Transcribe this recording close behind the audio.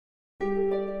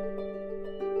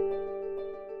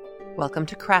Welcome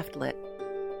to Craftlit,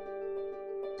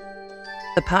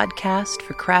 the podcast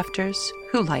for crafters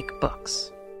who like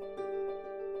books.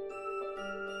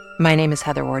 My name is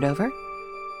Heather Wardover.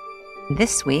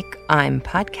 This week, I'm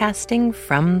podcasting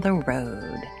from the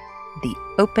road, the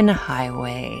open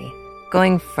highway,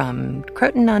 going from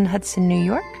Croton-on-Hudson, New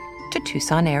York, to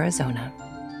Tucson, Arizona.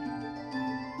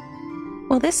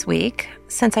 Well, this week,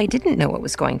 since I didn't know what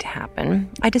was going to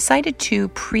happen, I decided to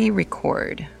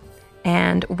pre-record.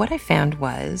 And what I found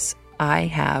was I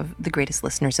have the greatest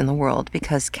listeners in the world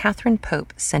because Catherine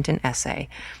Pope sent an essay.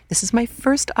 This is my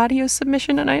first audio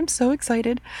submission, and I am so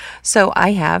excited. So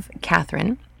I have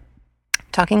Catherine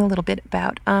talking a little bit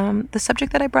about the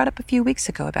subject that I brought up a few weeks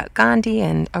ago about Gandhi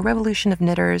and a revolution of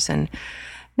knitters, and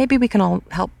maybe we can all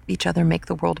help each other make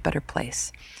the world a better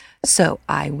place. So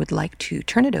I would like to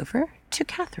turn it over to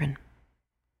Catherine.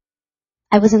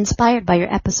 I was inspired by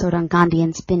your episode on Gandhi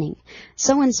and spinning,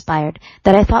 so inspired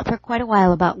that I thought for quite a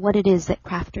while about what it is that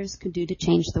crafters could do to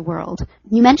change the world.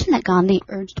 You mentioned that Gandhi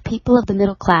urged people of the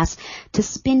middle class to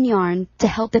spin yarn to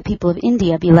help the people of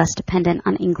India be less dependent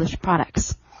on English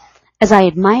products. As I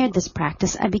admired this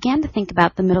practice, I began to think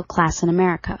about the middle class in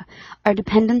America, our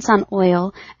dependence on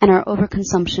oil and our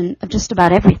overconsumption of just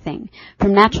about everything,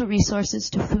 from natural resources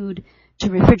to food to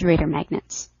refrigerator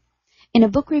magnets. In a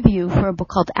book review for a book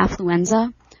called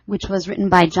Affluenza, which was written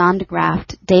by John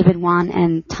DeGraft, David Wan,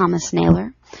 and Thomas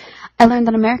Naylor, I learned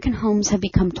that American homes have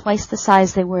become twice the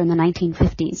size they were in the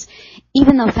 1950s,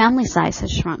 even though family size has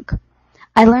shrunk.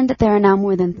 I learned that there are now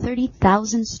more than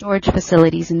 30,000 storage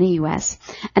facilities in the U.S.,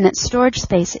 and that storage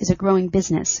space is a growing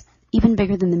business, even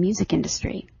bigger than the music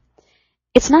industry.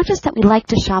 It's not just that we like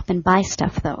to shop and buy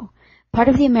stuff, though. Part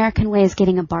of the American way is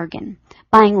getting a bargain,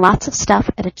 buying lots of stuff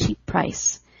at a cheap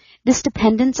price. This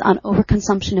dependence on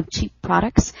overconsumption of cheap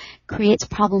products creates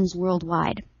problems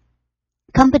worldwide.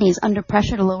 Companies under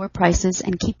pressure to lower prices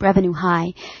and keep revenue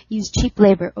high use cheap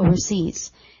labor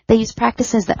overseas. They use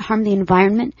practices that harm the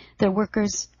environment, their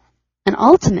workers, and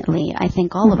ultimately, I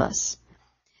think, all of us.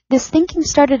 This thinking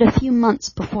started a few months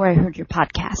before I heard your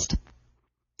podcast.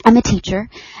 I'm a teacher,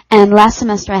 and last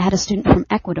semester I had a student from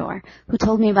Ecuador who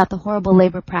told me about the horrible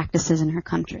labor practices in her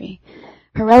country.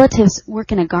 Her relatives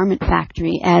work in a garment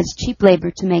factory as cheap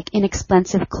labor to make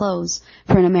inexpensive clothes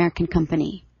for an American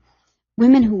company.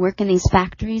 Women who work in these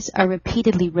factories are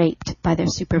repeatedly raped by their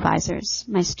supervisors,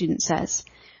 my student says.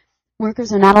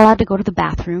 Workers are not allowed to go to the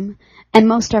bathroom, and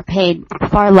most are paid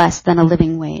far less than a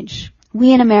living wage.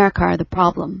 We in America are the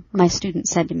problem, my student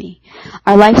said to me.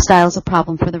 Our lifestyle is a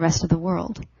problem for the rest of the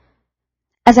world.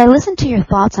 As I listened to your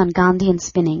thoughts on Gandhi and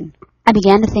spinning, I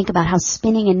began to think about how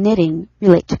spinning and knitting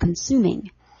relate to consuming.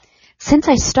 Since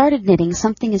I started knitting,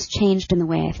 something has changed in the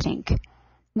way I think.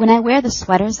 When I wear the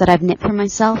sweaters that I've knit for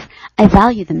myself, I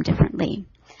value them differently.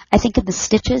 I think of the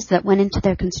stitches that went into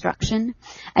their construction.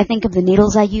 I think of the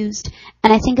needles I used,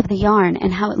 and I think of the yarn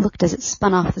and how it looked as it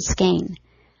spun off the skein.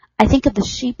 I think of the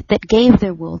sheep that gave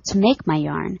their wool to make my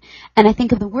yarn, and I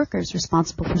think of the workers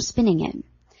responsible for spinning it.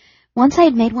 Once I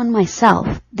had made one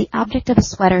myself, the object of a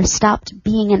sweater stopped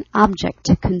being an object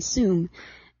to consume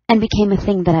and became a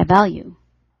thing that I value.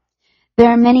 There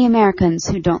are many Americans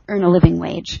who don't earn a living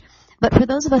wage, but for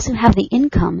those of us who have the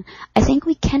income, I think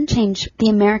we can change the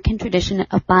American tradition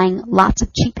of buying lots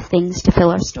of cheap things to fill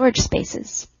our storage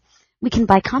spaces. We can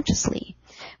buy consciously.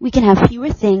 We can have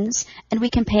fewer things, and we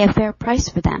can pay a fair price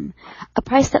for them, a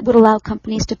price that would allow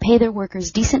companies to pay their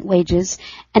workers decent wages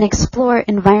and explore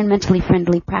environmentally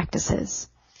friendly practices.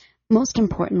 Most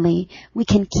importantly, we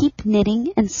can keep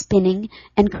knitting and spinning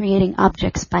and creating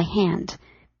objects by hand.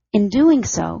 In doing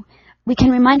so, we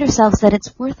can remind ourselves that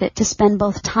it's worth it to spend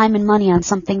both time and money on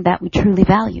something that we truly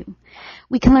value.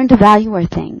 We can learn to value our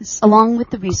things, along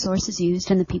with the resources used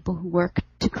and the people who work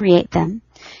to create them,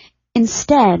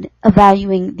 instead of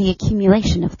valuing the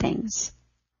accumulation of things.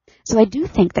 So I do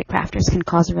think that crafters can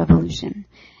cause a revolution.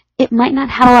 It might not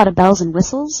have a lot of bells and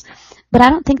whistles, but I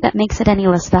don't think that makes it any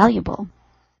less valuable.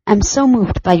 I'm so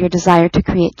moved by your desire to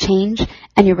create change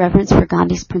and your reverence for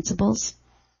Gandhi's principles.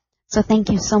 So thank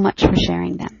you so much for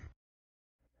sharing them.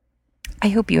 I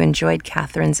hope you enjoyed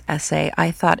Catherine's essay.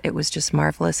 I thought it was just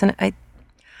marvelous, and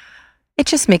it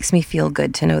just makes me feel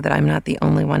good to know that I'm not the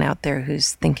only one out there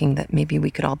who's thinking that maybe we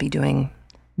could all be doing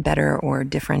better or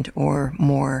different or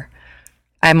more.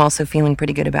 I'm also feeling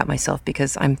pretty good about myself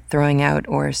because I'm throwing out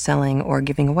or selling or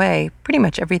giving away pretty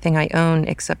much everything I own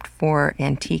except for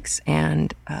antiques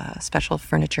and special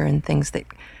furniture and things that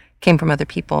came from other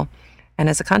people. And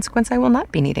as a consequence, I will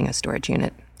not be needing a storage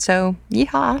unit. So,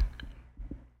 yeehaw!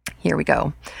 Here we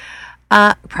go.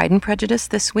 Pride and Prejudice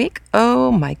this week.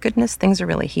 Oh my goodness, things are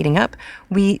really heating up.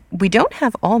 We don't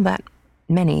have all that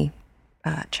many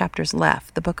chapters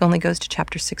left. The book only goes to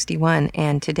chapter 61,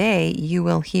 and today you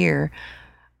will hear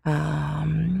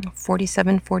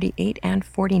 47, 48, and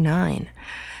 49.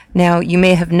 Now, you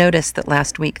may have noticed that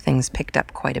last week things picked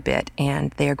up quite a bit,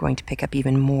 and they are going to pick up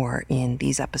even more in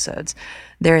these episodes.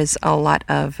 There is a lot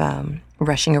of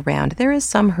rushing around. There is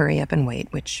some hurry up and wait,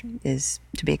 which is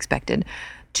to be expected,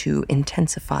 to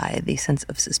intensify the sense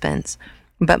of suspense.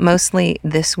 But mostly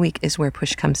this week is where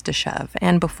push comes to shove.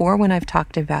 And before, when I've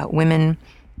talked about women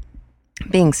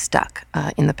being stuck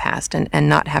in the past and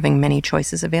not having many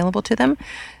choices available to them,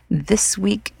 this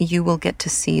week you will get to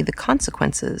see the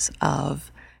consequences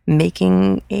of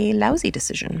making a lousy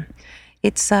decision.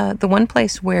 It's the one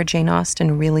place where Jane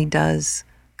Austen really does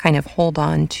kind of hold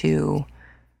on to,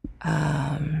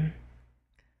 I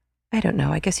don't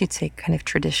know, I guess you'd say kind of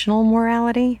traditional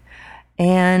morality.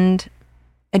 And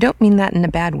I don't mean that in a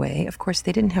bad way. Of course,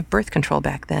 they didn't have birth control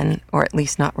back then, or at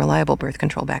least not reliable birth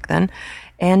control back then.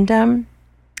 And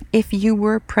if you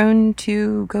were prone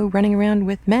to go running around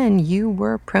with men, you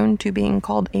were prone to being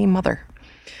called a mother.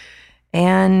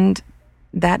 And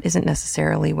that isn't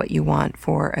necessarily what you want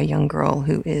for a young girl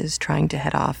who is trying to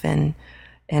head off and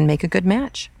make a good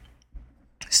match.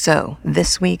 So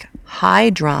this week, high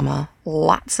drama,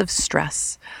 lots of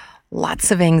stress,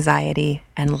 lots of anxiety,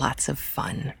 and lots of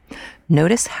fun.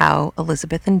 Notice how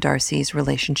Elizabeth and Darcy's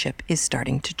relationship is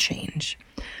starting to change.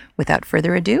 Without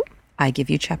further ado, I give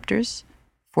you chapters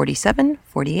 47,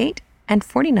 48, and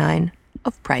 49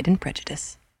 of Pride and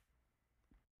Prejudice.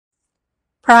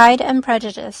 Pride and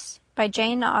Prejudice by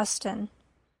Jane Austen.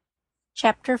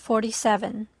 Chapter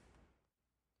 47.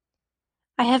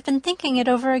 "I have been thinking it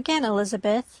over again,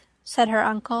 Elizabeth," said her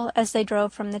uncle as they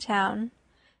drove from the town,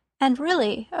 "and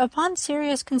really, upon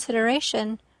serious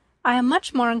consideration, I am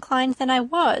much more inclined than I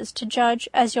was to judge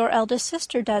as your eldest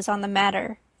sister does on the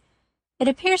matter. It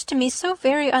appears to me so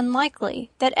very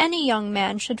unlikely that any young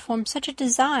man should form such a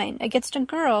design against a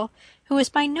girl who is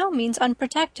by no means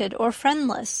unprotected or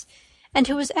friendless, and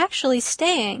who is actually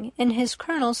staying in his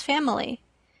colonel's family,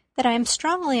 that I am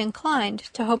strongly inclined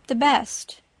to hope the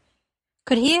best.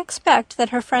 Could he expect that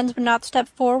her friends would not step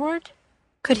forward?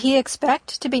 Could he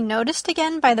expect to be noticed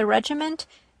again by the regiment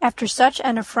after such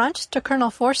an affront to Colonel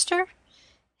Forster?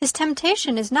 His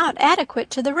temptation is not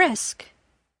adequate to the risk."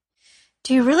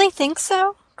 "Do you really think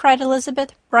so?" cried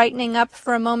Elizabeth, brightening up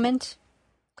for a moment.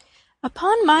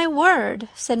 "Upon my word,"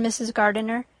 said Mrs.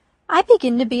 Gardiner, "I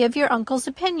begin to be of your uncle's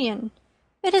opinion.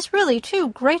 It is really too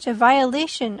great a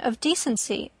violation of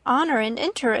decency, honour, and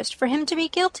interest for him to be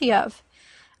guilty of.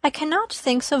 I cannot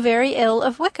think so very ill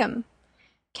of Wickham.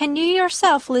 Can you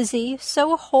yourself, Lizzie,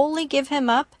 so wholly give him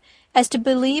up as to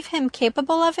believe him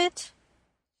capable of it?"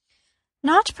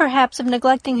 "Not perhaps of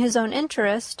neglecting his own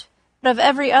interest, but of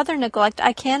every other neglect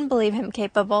I can believe him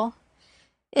capable.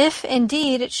 If,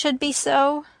 indeed, it should be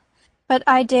so, but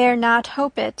I dare not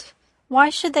hope it. Why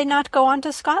should they not go on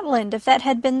to Scotland if that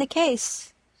had been the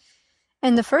case?"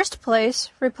 "In the first place,"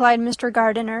 replied Mr.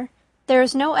 Gardiner, "there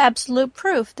is no absolute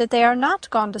proof that they are not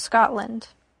gone to Scotland."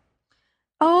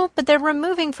 "Oh, but their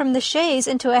removing from the chaise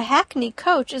into a hackney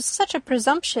coach is such a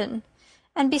presumption,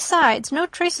 and besides, no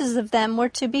traces of them were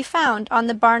to be found on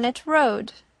the Barnet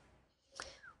road."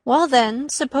 "Well then,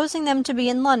 supposing them to be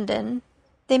in London,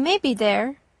 they may be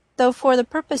there, though for the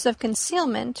purpose of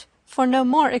concealment, for no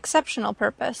more exceptional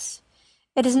purpose.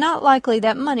 It is not likely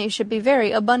that money should be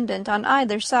very abundant on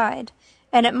either side,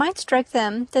 and it might strike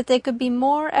them that they could be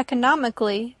more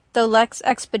economically, though less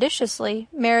expeditiously,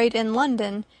 married in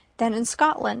London than in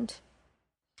Scotland."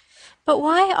 "But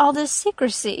why all this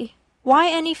secrecy? Why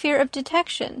any fear of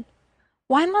detection?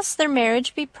 Why must their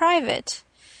marriage be private?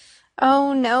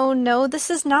 Oh, no, no, this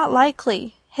is not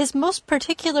likely. His most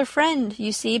particular friend,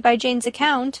 you see, by Jane's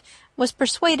account, was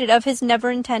persuaded of his never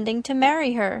intending to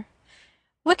marry her.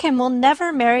 Wickham will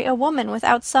never marry a woman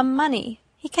without some money.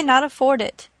 He cannot afford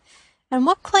it. And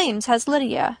what claims has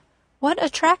Lydia? What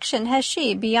attraction has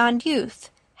she beyond youth,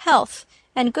 health,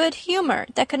 and good humour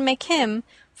that could make him,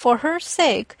 for her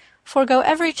sake, forego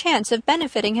every chance of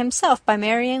benefiting himself by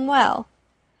marrying well?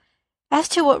 As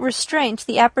to what restraint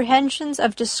the apprehensions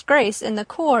of disgrace in the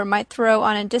corps might throw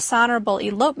on a dishonourable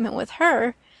elopement with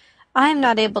her, I am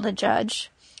not able to judge,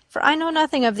 for I know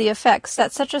nothing of the effects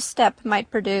that such a step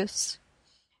might produce.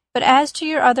 But as to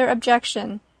your other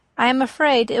objection, I am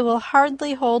afraid it will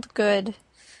hardly hold good.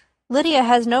 Lydia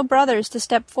has no brothers to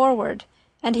step forward,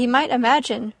 and he might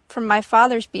imagine, from my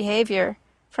father's behaviour,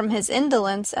 from his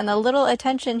indolence and the little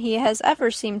attention he has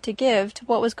ever seemed to give to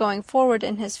what was going forward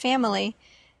in his family,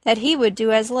 that he would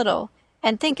do as little,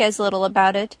 and think as little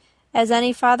about it, as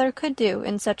any father could do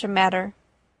in such a matter.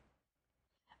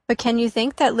 But can you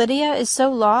think that Lydia is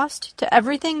so lost to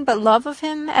everything but love of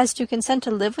him as to consent to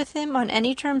live with him on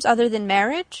any terms other than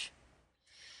marriage?"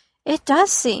 "It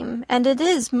does seem, and it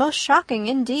is most shocking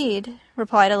indeed,"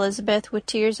 replied Elizabeth, with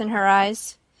tears in her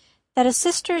eyes, "that a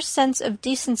sister's sense of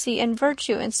decency and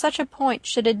virtue in such a point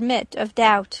should admit of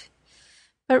doubt.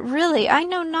 But really I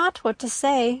know not what to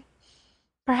say.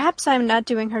 Perhaps I am not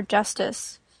doing her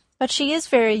justice, but she is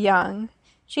very young.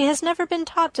 She has never been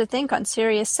taught to think on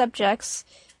serious subjects,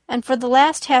 and for the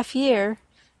last half-year,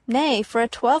 nay, for a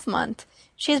 12-month,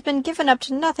 she has been given up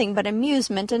to nothing but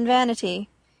amusement and vanity.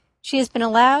 She has been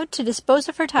allowed to dispose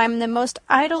of her time in the most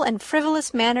idle and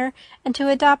frivolous manner, and to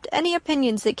adopt any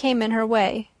opinions that came in her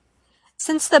way.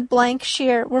 Since the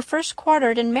Shear were first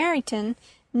quartered in Meryton,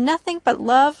 nothing but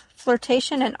love,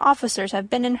 flirtation, and officers have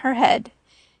been in her head.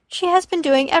 She has been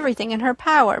doing everything in her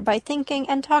power by thinking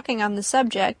and talking on the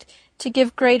subject, to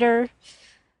give greater,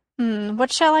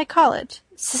 what shall I call it,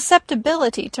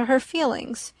 susceptibility to her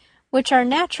feelings, which are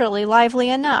naturally lively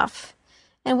enough.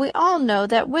 And we all know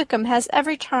that Wickham has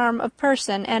every charm of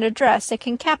person and address that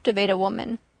can captivate a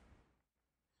woman."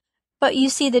 "But you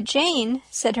see that Jane,"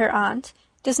 said her aunt,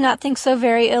 "does not think so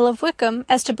very ill of Wickham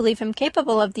as to believe him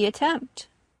capable of the attempt."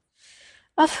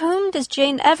 "Of whom does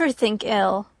Jane ever think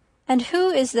ill? And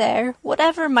who is there,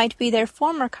 whatever might be their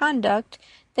former conduct,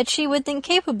 that she would think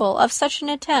capable of such an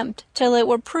attempt till it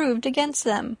were proved against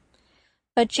them?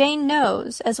 But Jane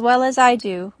knows, as well as I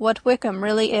do, what Wickham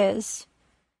really is.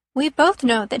 We both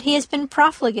know that he has been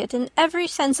profligate in every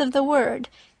sense of the word,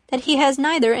 that he has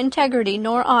neither integrity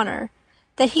nor honor,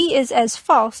 that he is as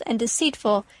false and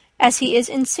deceitful as he is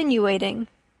insinuating."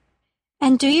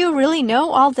 "And do you really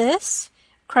know all this?"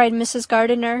 cried Mrs.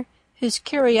 Gardiner, whose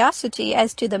curiosity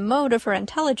as to the mode of her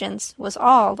intelligence was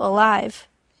all alive.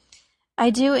 "I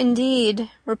do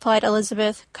indeed," replied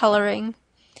Elizabeth, colouring.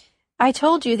 "I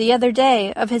told you the other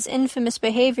day of his infamous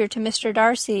behaviour to Mr.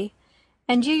 Darcy,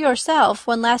 and you yourself,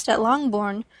 when last at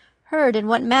Longbourn, heard in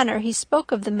what manner he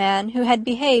spoke of the man who had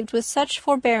behaved with such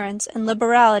forbearance and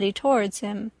liberality towards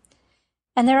him.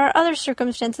 And there are other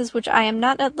circumstances which I am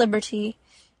not at liberty,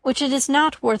 which it is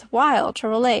not worth while to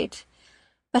relate.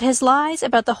 But his lies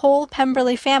about the whole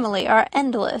Pemberley family are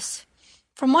endless.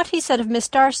 From what he said of Miss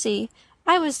Darcy,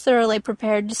 I was thoroughly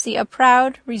prepared to see a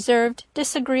proud, reserved,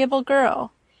 disagreeable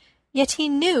girl. Yet he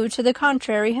knew to the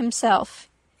contrary himself.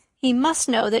 He must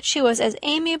know that she was as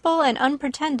amiable and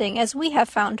unpretending as we have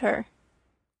found her."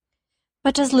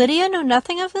 "But does Lydia know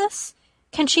nothing of this?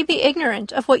 Can she be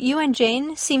ignorant of what you and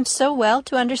Jane seem so well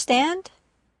to understand?"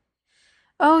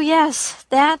 "Oh, yes,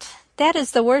 that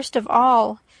is the worst of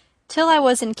all. Till I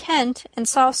was in Kent, and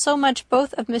saw so much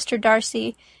both of Mr.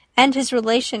 Darcy and his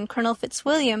relation Colonel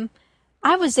Fitzwilliam,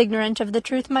 I was ignorant of the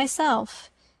truth myself.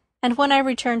 And when I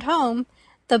returned home,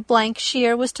 the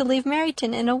Shear was to leave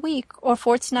Meryton in a week or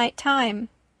fortnight time.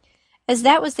 As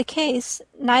that was the case,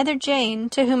 neither Jane,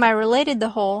 to whom I related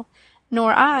the whole,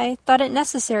 nor I thought it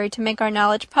necessary to make our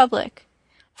knowledge public.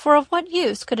 For of what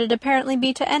use could it apparently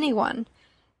be to anyone,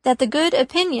 that the good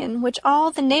opinion which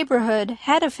all the neighbourhood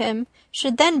had of him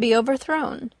should then be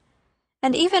overthrown?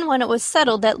 And even when it was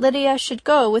settled that Lydia should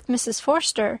go with Mrs.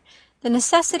 Forster, the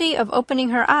necessity of opening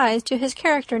her eyes to his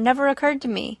character never occurred to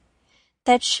me.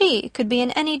 That she could be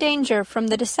in any danger from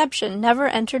the deception never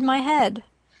entered my head.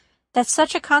 That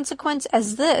such a consequence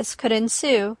as this could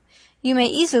ensue, you may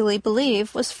easily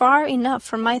believe, was far enough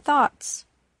from my thoughts."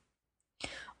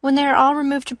 "When they are all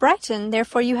removed to Brighton,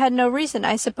 therefore you had no reason,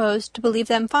 I suppose, to believe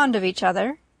them fond of each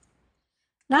other?"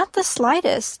 "Not the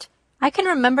slightest. I can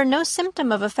remember no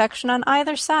symptom of affection on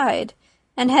either side,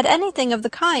 and had anything of the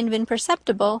kind been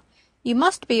perceptible, you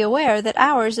must be aware that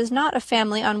ours is not a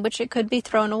family on which it could be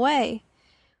thrown away.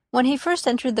 When he first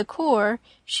entered the corps,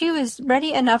 she was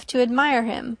ready enough to admire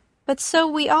him, but so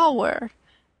we all were.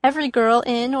 Every girl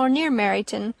in or near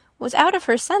Meryton was out of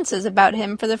her senses about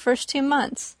him for the first 2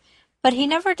 months, but he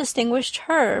never distinguished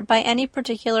her by any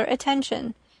particular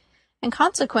attention, and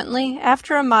consequently,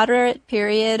 after a moderate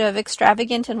period of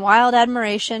extravagant and wild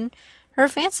admiration, her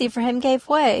fancy for him gave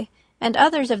way, and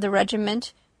others of the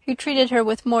regiment, who treated her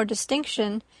with more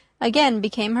distinction, again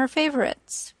became her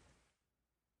favourites."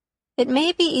 It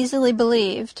may be easily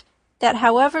believed that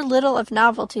however little of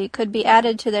novelty could be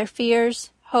added to their fears,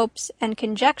 hopes, and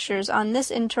conjectures on this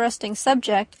interesting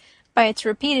subject by its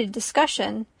repeated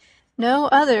discussion, no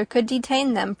other could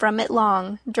detain them from it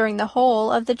long during the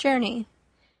whole of the journey.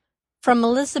 From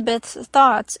Elizabeth's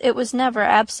thoughts it was never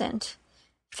absent.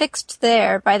 Fixed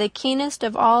there by the keenest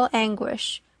of all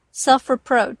anguish,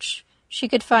 self-reproach, she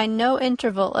could find no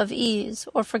interval of ease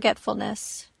or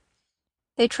forgetfulness.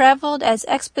 They travelled as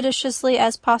expeditiously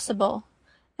as possible,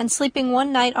 and sleeping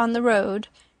one night on the road,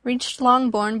 reached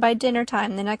Longbourn by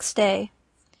dinner-time the next day.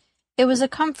 It was a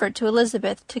comfort to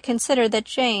Elizabeth to consider that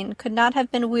Jane could not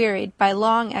have been wearied by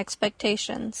long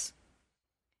expectations.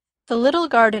 The little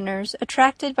Gardiners,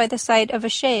 attracted by the sight of a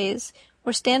chaise,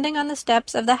 were standing on the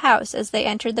steps of the house as they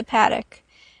entered the paddock,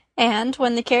 and,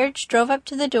 when the carriage drove up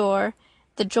to the door,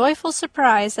 the joyful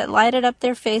surprise that lighted up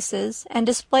their faces and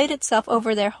displayed itself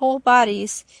over their whole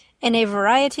bodies in a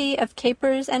variety of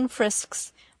capers and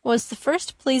frisks was the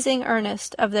first pleasing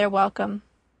earnest of their welcome.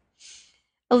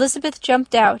 Elizabeth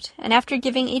jumped out, and after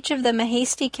giving each of them a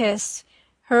hasty kiss,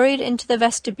 hurried into the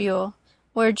vestibule,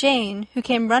 where Jane, who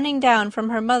came running down from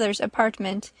her mother's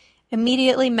apartment,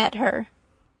 immediately met her.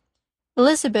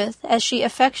 Elizabeth, as she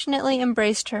affectionately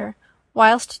embraced her,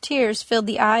 whilst tears filled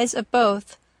the eyes of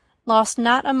both, lost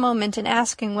not a moment in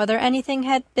asking whether anything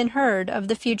had been heard of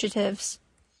the fugitives.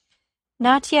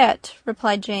 "Not yet,"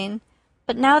 replied Jane,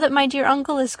 "but now that my dear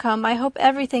uncle is come, I hope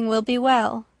everything will be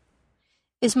well."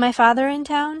 "Is my father in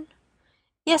town?"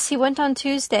 "Yes, he went on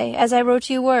Tuesday, as I wrote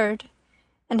you word."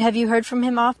 "And have you heard from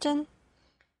him often?"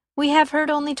 "We have heard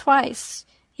only twice.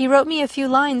 He wrote me a few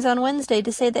lines on Wednesday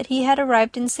to say that he had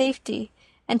arrived in safety,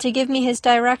 and to give me his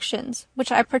directions,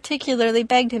 which I particularly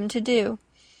begged him to do.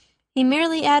 He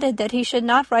merely added that he should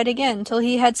not write again till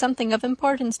he had something of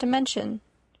importance to mention."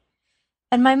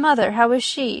 "And my mother, how is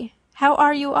she? How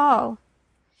are you all?"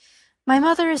 "My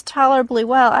mother is tolerably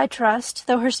well, I trust,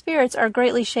 though her spirits are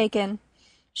greatly shaken.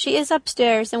 She is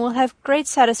upstairs, and will have great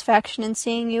satisfaction in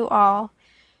seeing you all.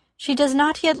 She does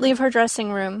not yet leave her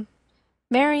dressing-room.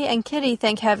 Mary and Kitty,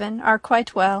 thank heaven, are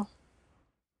quite well."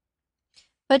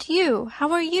 "But you,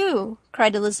 how are you?"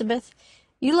 cried Elizabeth.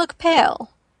 "You look pale.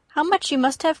 How much you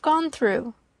must have gone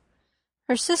through."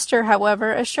 Her sister,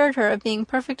 however, assured her of being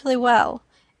perfectly well,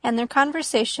 and their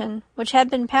conversation, which had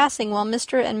been passing while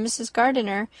Mr. and Mrs.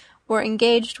 Gardiner were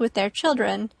engaged with their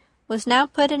children, was now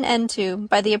put an end to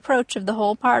by the approach of the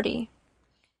whole party.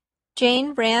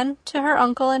 Jane ran to her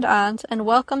uncle and aunt, and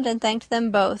welcomed and thanked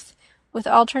them both, with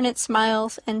alternate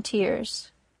smiles and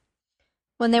tears.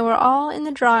 When they were all in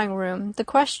the drawing-room, the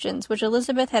questions which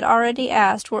Elizabeth had already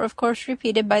asked were of course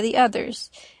repeated by the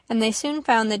others, and they soon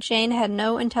found that Jane had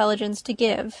no intelligence to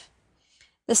give.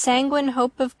 The sanguine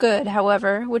hope of good,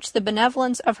 however, which the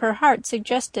benevolence of her heart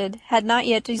suggested, had not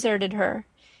yet deserted her.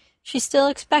 She still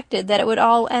expected that it would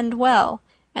all end well,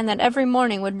 and that every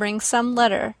morning would bring some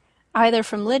letter, either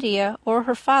from Lydia or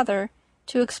her father,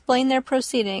 to explain their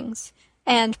proceedings,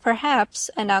 and, perhaps,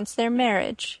 announce their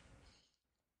marriage.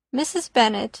 Mrs.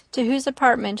 Bennet, to whose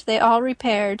apartment they all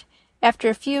repaired, after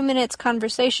a few minutes'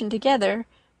 conversation together,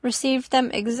 received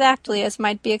them exactly as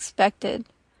might be expected.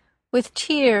 With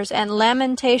tears and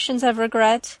lamentations of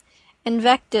regret,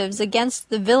 invectives against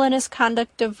the villainous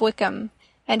conduct of Wickham,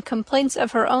 and complaints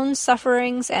of her own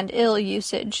sufferings and ill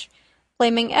usage,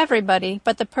 blaming everybody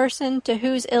but the person to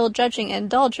whose ill-judging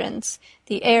indulgence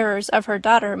the errors of her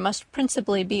daughter must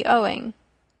principally be owing.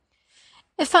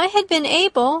 "If I had been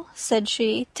able," said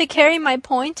she, "to carry my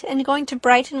point in going to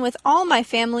Brighton with all my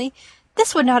family,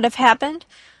 this would not have happened.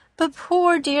 But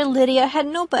poor dear Lydia had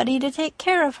nobody to take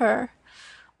care of her.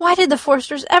 Why did the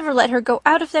Forsters ever let her go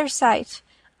out of their sight?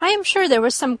 I am sure there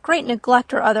was some great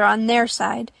neglect or other on their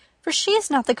side, for she is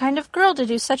not the kind of girl to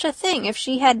do such a thing if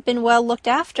she had been well looked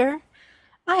after.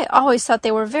 I always thought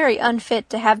they were very unfit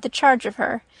to have the charge of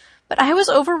her, but I was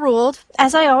overruled,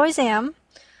 as I always am.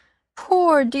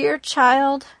 Poor dear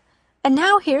child! And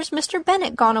now here's Mr.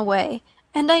 Bennet gone away,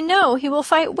 and I know he will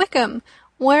fight Wickham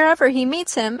wherever he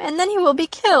meets him, and then he will be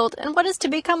killed, and what is to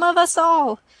become of us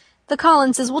all? The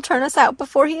Collinses will turn us out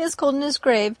before he is cold in his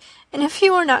grave, and if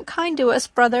you are not kind to us,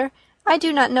 brother, I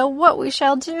do not know what we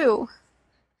shall do."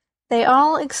 They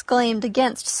all exclaimed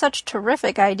against such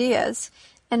terrific ideas,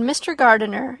 and Mr.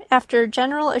 Gardiner, after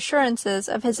general assurances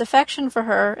of his affection for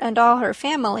her and all her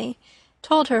family,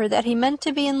 told her that he meant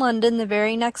to be in London the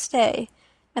very next day,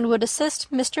 and would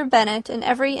assist Mr. Bennet in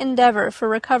every endeavour for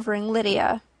recovering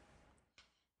Lydia.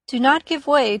 "Do not give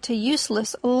way to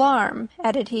useless alarm,"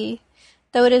 added he.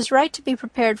 "Though it is right to be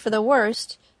prepared for the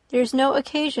worst, there is no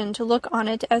occasion to look on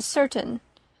it as certain.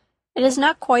 It is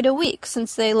not quite a week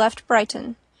since they left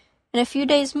Brighton. In a few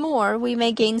days more we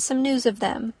may gain some news of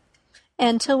them,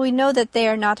 and till we know that they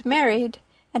are not married,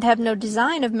 and have no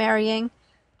design of marrying,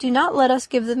 do not let us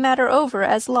give the matter over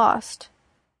as lost.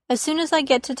 As soon as I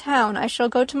get to town I shall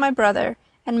go to my brother,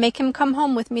 and make him come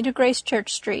home with me to Gracechurch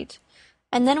Street,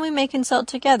 and then we may consult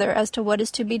together as to what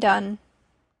is to be done."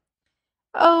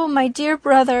 "Oh, my dear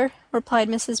brother," replied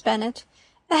Mrs. Bennet,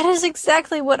 "that is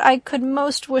exactly what I could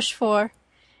most wish for.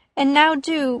 And now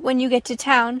do, when you get to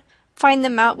town, find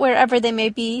them out wherever they may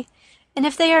be, and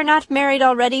if they are not married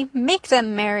already, make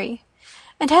them marry.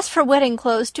 And as for wedding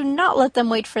clothes, do not let them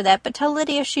wait for that, but tell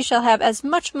Lydia she shall have as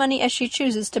much money as she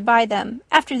chooses to buy them,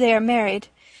 after they are married.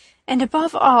 And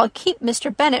above all, keep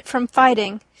Mr. Bennet from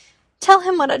fighting. Tell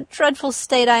him what a dreadful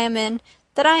state I am in,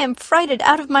 that I am frighted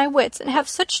out of my wits, and have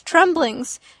such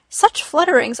tremblings, such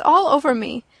flutterings all over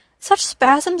me, such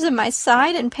spasms in my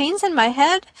side, and pains in my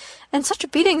head, and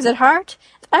such beatings at heart,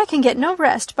 that I can get no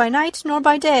rest by night nor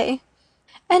by day.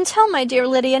 And tell my dear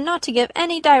Lydia not to give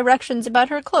any directions about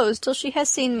her clothes till she has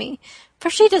seen me, for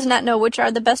she does not know which are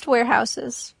the best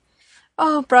warehouses.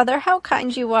 Oh, brother, how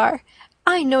kind you are!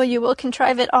 I know you will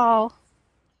contrive it all.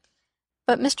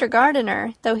 But Mr.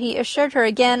 Gardiner, though he assured her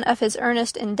again of his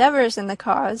earnest endeavours in the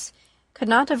cause, could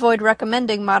not avoid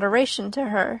recommending moderation to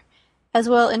her, as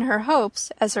well in her hopes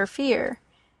as her fear,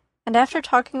 and after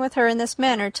talking with her in this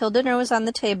manner till dinner was on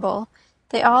the table,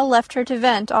 they all left her to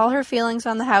vent all her feelings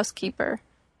on the housekeeper,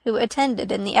 who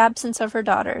attended in the absence of her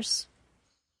daughters.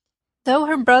 Though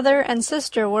her brother and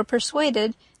sister were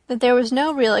persuaded that there was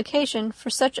no real occasion for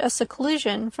such a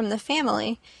seclusion from the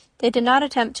family, they did not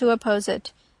attempt to oppose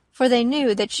it, for they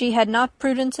knew that she had not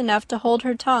prudence enough to hold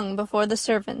her tongue before the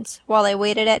servants while they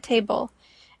waited at table,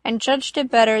 and judged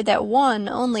it better that one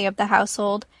only of the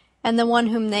household, and the one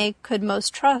whom they could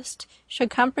most trust, should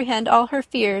comprehend all her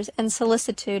fears and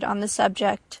solicitude on the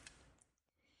subject.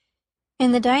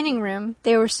 In the dining-room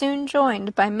they were soon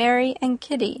joined by Mary and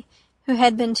Kitty, who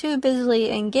had been too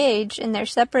busily engaged in their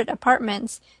separate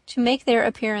apartments to make their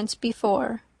appearance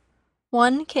before.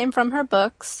 One came from her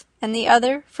books, and the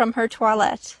other from her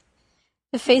toilette.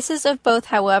 The faces of both,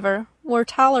 however, were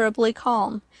tolerably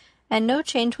calm, and no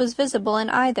change was visible in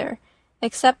either,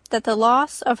 except that the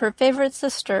loss of her favourite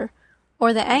sister,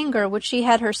 or the anger which she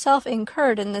had herself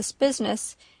incurred in this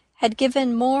business, had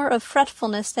given more of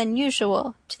fretfulness than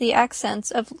usual to the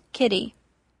accents of Kitty.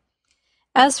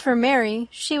 As for Mary,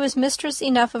 she was mistress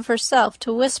enough of herself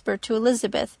to whisper to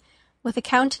Elizabeth, with a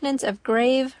countenance of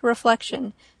grave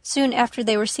reflection, soon after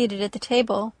they were seated at the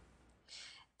table,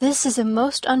 "This is a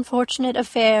most unfortunate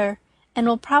affair, and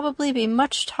will probably be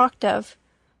much talked of,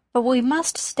 but we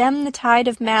must stem the tide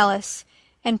of malice,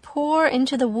 and pour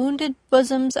into the wounded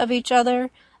bosoms of each other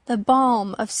the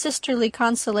balm of sisterly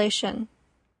consolation."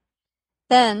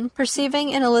 Then, perceiving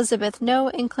in Elizabeth no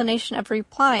inclination of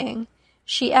replying,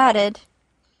 she added,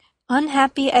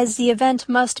 "Unhappy as the event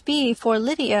must be for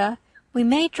Lydia, we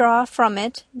may draw from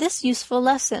it this useful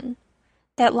lesson,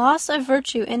 that loss of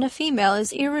virtue in a female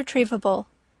is irretrievable,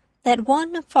 that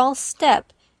one false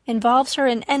step involves her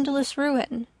in endless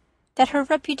ruin, that her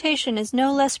reputation is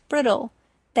no less brittle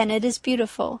than it is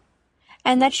beautiful,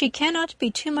 and that she cannot be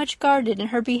too much guarded in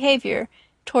her behaviour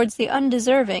towards the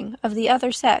undeserving of the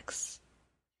other sex."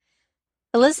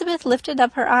 Elizabeth lifted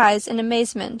up her eyes in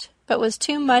amazement, but was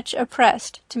too much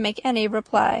oppressed to make any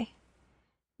reply.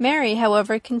 Mary,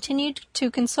 however, continued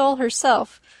to console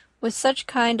herself with such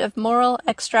kind of moral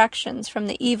extractions from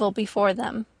the evil before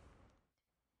them.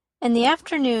 In the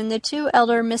afternoon the two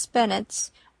elder Miss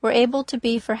Bennets were able to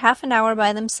be for half an hour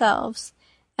by themselves,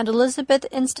 and Elizabeth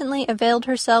instantly availed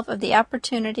herself of the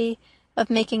opportunity of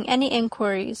making any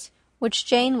inquiries, which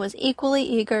Jane was equally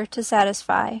eager to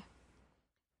satisfy.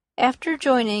 After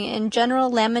joining in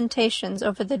general lamentations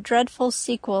over the dreadful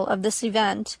sequel of this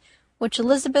event, which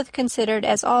Elizabeth considered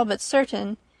as all but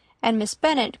certain, and Miss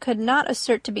Bennet could not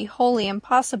assert to be wholly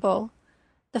impossible,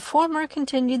 the former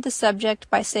continued the subject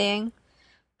by saying,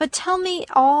 "But tell me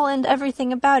all and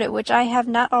everything about it which I have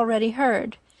not already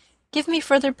heard. Give me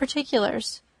further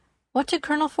particulars. What did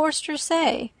Colonel Forster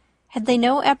say? Had they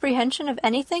no apprehension of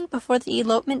anything before the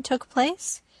elopement took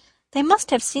place? They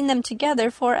must have seen them together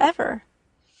for ever."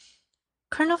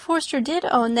 Colonel Forster did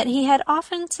own that he had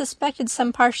often suspected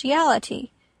some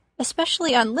partiality,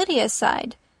 especially on Lydia's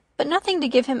side, but nothing to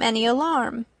give him any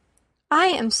alarm. I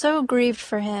am so grieved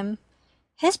for him.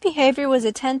 His behaviour was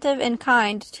attentive and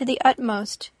kind to the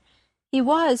utmost. He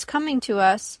was coming to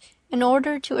us, in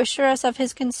order to assure us of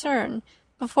his concern,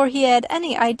 before he had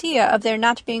any idea of their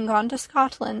not being gone to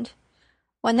Scotland.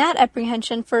 When that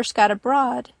apprehension first got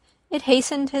abroad, it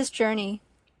hastened his journey.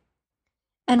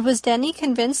 And was Denny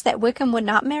convinced that Wickham would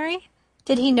not marry?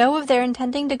 Did he know of their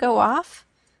intending to go off?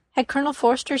 Had Colonel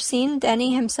Forster seen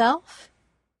Denny himself?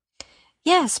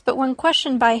 Yes, but when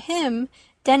questioned by him,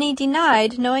 Denny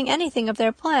denied knowing anything of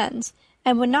their plans,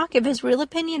 and would not give his real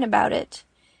opinion about it.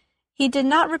 He did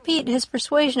not repeat his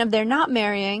persuasion of their not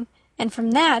marrying, and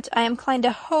from that I am inclined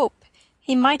to hope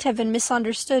he might have been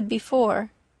misunderstood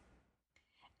before.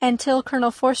 And till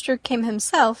Colonel Forster came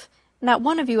himself, not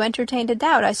one of you entertained a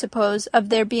doubt, I suppose, of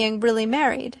their being really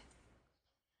married.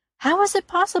 How was it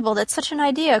possible that such an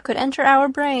idea could enter our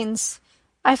brains?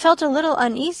 I felt a little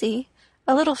uneasy,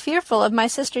 a little fearful of my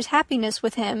sister's happiness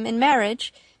with him in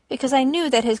marriage, because I knew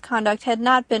that his conduct had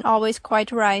not been always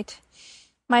quite right.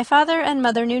 My father and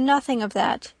mother knew nothing of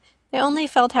that. They only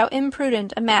felt how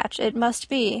imprudent a match it must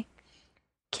be.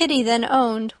 Kitty then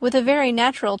owned, with a very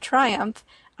natural triumph,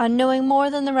 on knowing more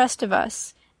than the rest of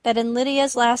us, that in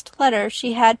Lydia's last letter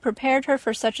she had prepared her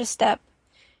for such a step.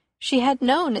 She had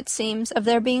known, it seems, of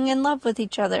their being in love with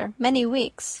each other many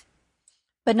weeks.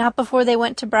 But not before they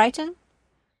went to Brighton?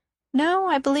 No,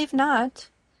 I believe not.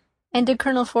 And did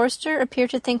Colonel Forster appear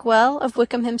to think well of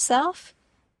Wickham himself?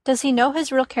 Does he know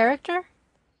his real character?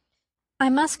 I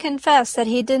must confess that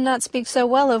he did not speak so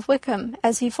well of Wickham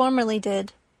as he formerly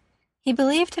did. He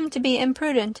believed him to be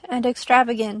imprudent and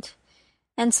extravagant,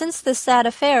 and since this sad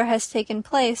affair has taken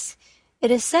place,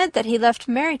 it is said that he left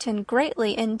Meryton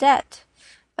greatly in debt,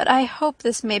 but I hope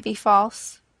this may be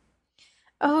false.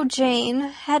 Oh, Jane,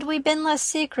 had we been less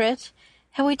secret,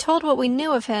 had we told what we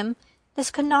knew of him,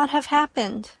 this could not have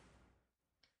happened.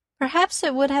 Perhaps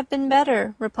it would have been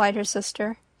better, replied her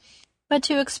sister. But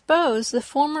to expose the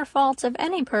former faults of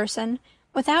any person,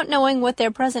 without knowing what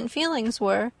their present feelings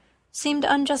were, seemed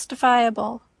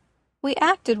unjustifiable. We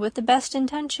acted with the best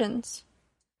intentions.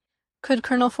 Could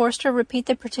Colonel Forster repeat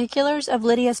the particulars of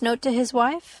Lydia's note to his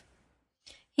wife?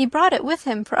 He brought it with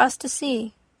him for us to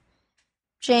see.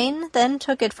 Jane then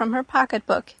took it from her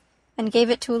pocket-book and gave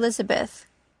it to Elizabeth.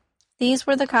 These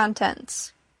were the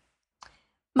contents.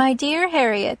 My dear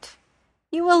Harriet,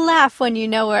 you will laugh when you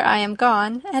know where I am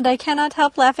gone, and I cannot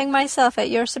help laughing myself at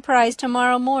your surprise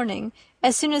tomorrow morning,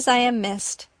 as soon as I am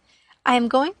missed. I am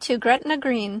going to Gretna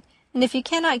Green, and if you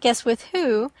cannot guess with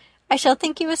who, I shall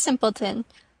think you a simpleton,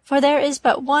 for there is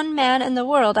but one man in the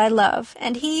world I love,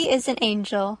 and he is an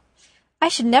angel. I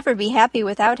should never be happy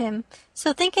without him,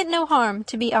 so think it no harm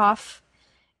to be off.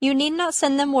 You need not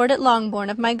send them word at Longbourn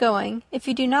of my going, if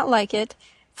you do not like it,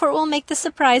 for it will make the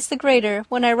surprise the greater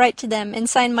when I write to them and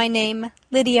sign my name,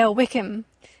 Lydia Wickham.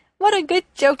 What a good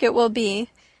joke it will be!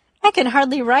 I can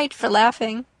hardly write for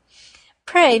laughing.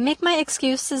 Pray make my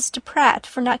excuses to Pratt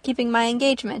for not keeping my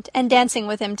engagement and dancing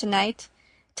with him tonight.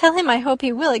 Tell him I hope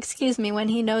he will excuse me when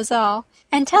he knows all,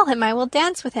 and tell him I will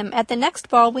dance with him at the next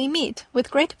ball we meet,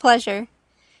 with great pleasure.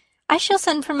 I shall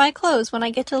send for my clothes when I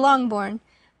get to Longbourn,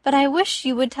 but I wish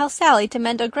you would tell Sally to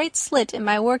mend a great slit in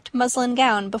my worked muslin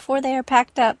gown before they are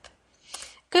packed up.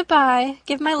 Good-bye.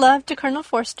 Give my love to Colonel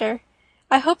Forster.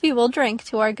 I hope you will drink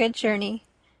to our good journey.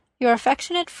 Your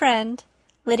affectionate friend,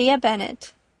 Lydia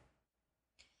Bennet.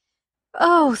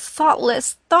 Oh,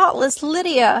 thoughtless, thoughtless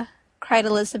Lydia! Cried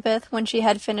Elizabeth, when she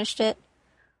had finished it.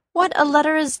 What a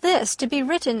letter is this, to be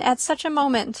written at such a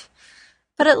moment!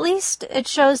 But at least it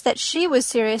shows that she was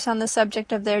serious on the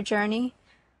subject of their journey.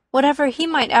 Whatever he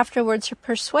might afterwards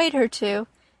persuade her to,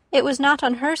 it was not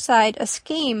on her side a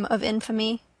scheme of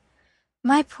infamy.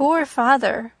 My poor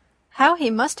father! How he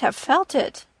must have felt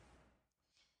it!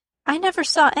 I never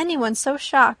saw anyone so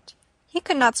shocked. He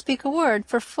could not speak a word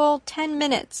for full 10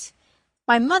 minutes.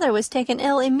 My mother was taken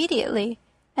ill immediately,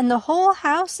 and the whole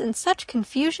house in such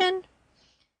confusion.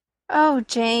 Oh,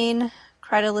 Jane,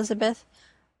 cried Elizabeth,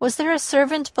 was there a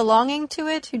servant belonging to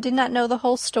it who did not know the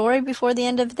whole story before the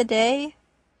end of the day?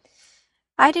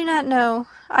 I do not know.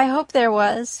 I hope there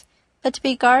was, but to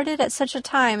be guarded at such a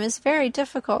time is very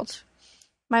difficult.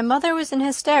 My mother was in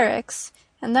hysterics,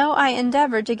 and though I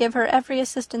endeavoured to give her every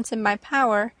assistance in my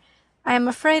power, I am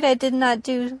afraid I did not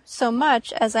do so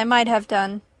much as I might have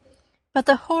done. But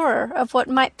the horror of what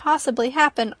might possibly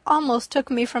happen almost took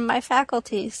me from my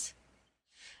faculties.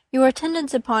 Your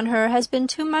attendance upon her has been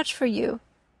too much for you.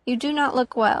 You do not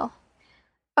look well.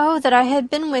 Oh, that I had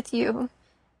been with you!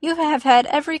 You have had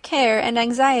every care and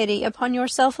anxiety upon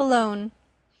yourself alone.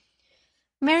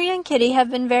 Mary and Kitty have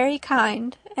been very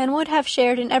kind, and would have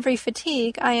shared in every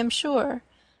fatigue, I am sure,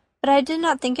 but I did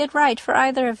not think it right for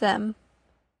either of them.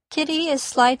 Kitty is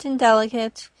slight and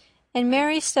delicate, and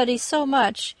Mary studies so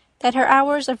much that her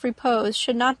hours of repose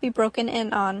should not be broken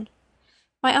in on.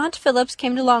 My Aunt Phillips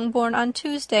came to Longbourn on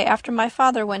Tuesday after my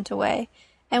father went away,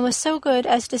 and was so good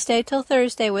as to stay till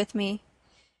Thursday with me.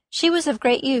 She was of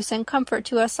great use and comfort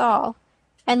to us all,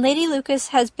 and Lady Lucas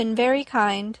has been very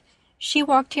kind. She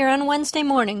walked here on Wednesday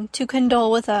morning to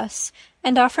condole with us,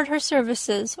 and offered her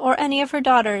services, or any of her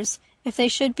daughters, if they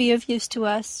should be of use to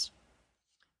us.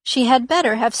 She had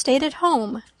better have stayed at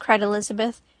home, cried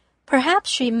Elizabeth. Perhaps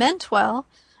she meant well,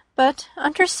 but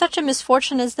under such a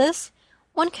misfortune as this,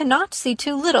 one cannot see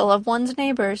too little of one's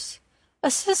neighbours.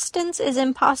 Assistance is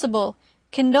impossible,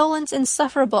 condolence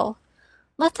insufferable.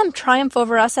 Let them triumph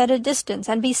over us at a distance,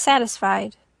 and be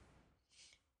satisfied.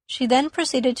 She then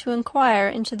proceeded to inquire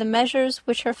into the measures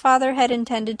which her father had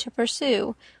intended to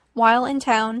pursue, while in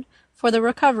town, for the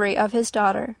recovery of his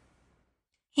daughter.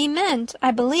 "He meant, I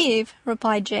believe,"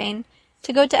 replied Jane,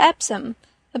 "to go to Epsom,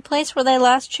 the place where they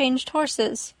last changed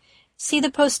horses, see the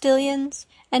postilions,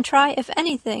 and try if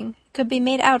anything could be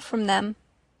made out from them.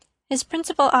 His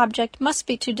principal object must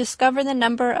be to discover the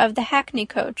number of the hackney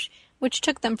coach which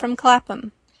took them from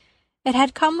Clapham. It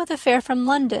had come with a fare from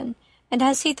London, and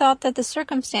as he thought that the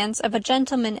circumstance of a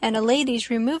gentleman and a lady's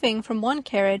removing from one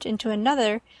carriage into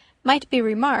another might be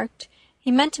remarked,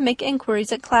 he meant to make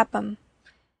inquiries at Clapham.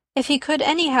 If he could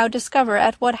anyhow discover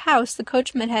at what house the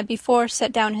coachman had before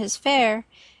set down his fare,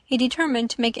 he determined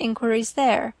to make inquiries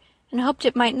there, and hoped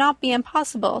it might not be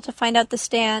impossible to find out the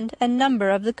stand and number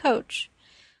of the coach.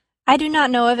 I do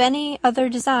not know of any other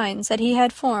designs that he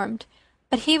had formed,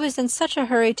 but he was in such a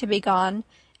hurry to be gone,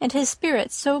 and his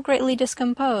spirits so greatly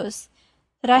discomposed,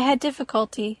 that I had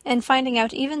difficulty in finding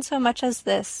out even so much as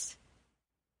this."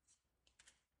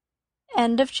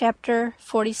 End of chapter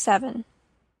 47.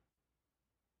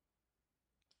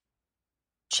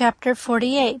 Chapter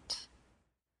 48.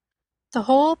 The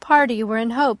whole party were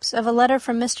in hopes of a letter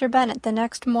from Mr. Bennet the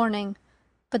next morning,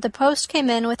 but the post came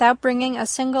in without bringing a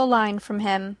single line from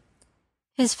him.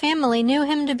 His family knew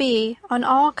him to be, on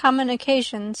all common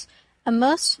occasions, a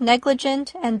most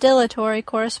negligent and dilatory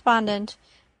correspondent,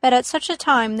 but at such a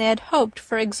time they had hoped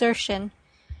for exertion.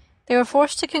 They were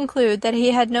forced to conclude that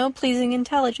he had no pleasing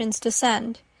intelligence to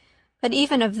send, but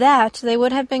even of that they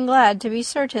would have been glad to be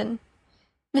certain.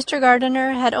 Mr.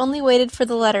 Gardiner had only waited for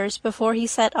the letters before he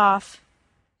set off.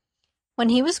 When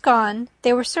he was gone,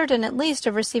 they were certain at least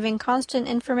of receiving constant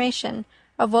information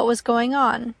of what was going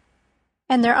on,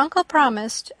 and their uncle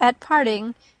promised, at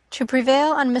parting, to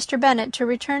prevail on Mr. Bennet to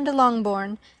return to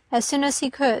Longbourn as soon as he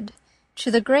could, to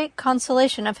the great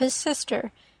consolation of his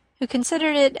sister, who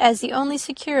considered it as the only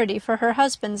security for her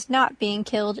husband's not being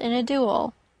killed in a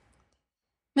duel.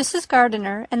 Mrs.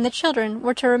 Gardiner and the children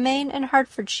were to remain in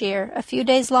Hertfordshire a few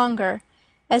days longer,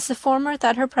 as the former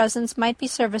thought her presence might be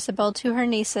serviceable to her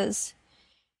nieces.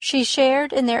 She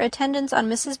shared in their attendance on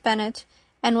Mrs. Bennet,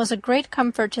 and was a great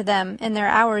comfort to them in their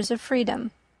hours of freedom.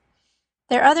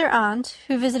 Their other aunt,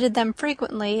 who visited them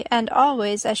frequently, and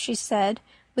always, as she said,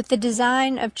 with the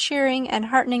design of cheering and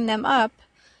heartening them up,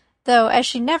 though as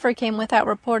she never came without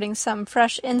reporting some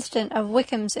fresh instance of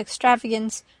Wickham's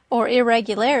extravagance or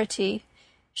irregularity,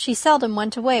 she seldom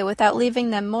went away without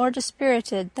leaving them more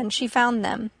dispirited than she found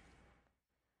them.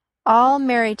 All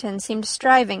Meryton seemed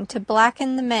striving to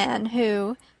blacken the man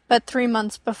who, but 3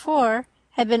 months before,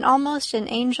 had been almost an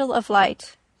angel of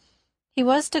light. He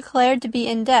was declared to be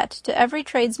in debt to every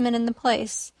tradesman in the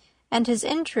place, and his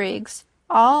intrigues,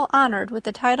 all honoured with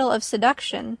the title of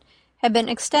seduction, had been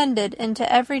extended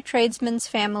into every tradesman's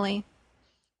family.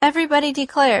 Everybody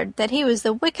declared that he was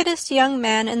the wickedest young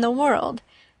man in the world,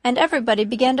 and everybody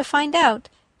began to find out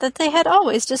that they had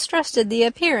always distrusted the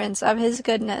appearance of his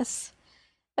goodness.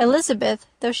 Elizabeth,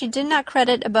 though she did not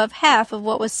credit above half of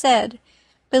what was said,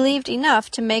 believed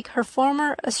enough to make her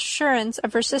former assurance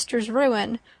of her sister's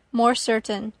ruin more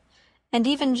certain, and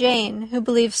even Jane, who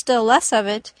believed still less of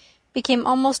it, became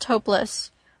almost hopeless,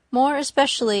 more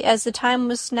especially as the time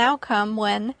was now come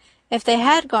when, if they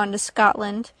had gone to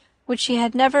Scotland, which she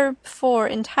had never before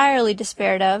entirely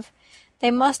despaired of,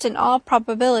 they must in all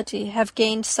probability have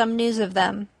gained some news of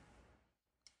them.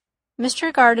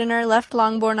 Mr. Gardiner left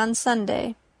Longbourn on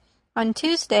Sunday. On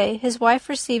Tuesday his wife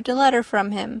received a letter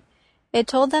from him. It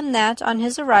told them that, on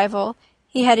his arrival,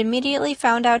 he had immediately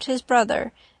found out his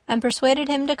brother, and persuaded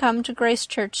him to come to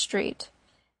Gracechurch Street;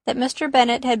 that Mr.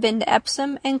 Bennet had been to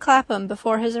Epsom and Clapham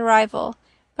before his arrival,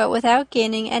 but without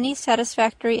gaining any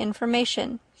satisfactory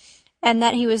information, and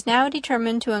that he was now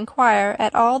determined to inquire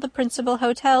at all the principal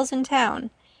hotels in town,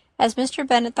 as Mr.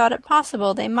 Bennet thought it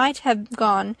possible they might have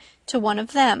gone to one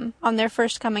of them, on their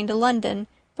first coming to London,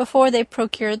 before they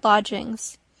procured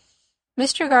lodgings.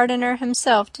 Mr. Gardiner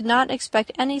himself did not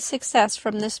expect any success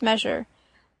from this measure,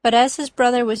 but as his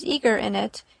brother was eager in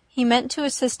it, he meant to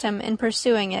assist him in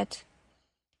pursuing it.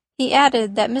 He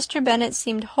added that Mr. Bennet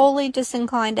seemed wholly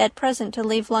disinclined at present to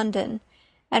leave London,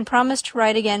 and promised to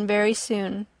write again very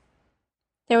soon.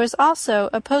 There was also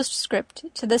a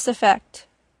postscript to this effect: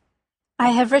 "I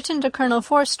have written to Colonel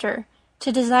Forster,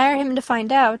 to desire him to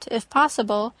find out, if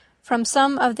possible, from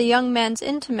some of the young man's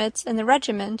intimates in the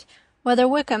regiment, whether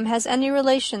Wickham has any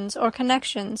relations or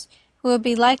connections who would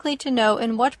be likely to know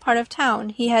in what part of town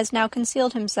he has now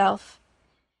concealed himself.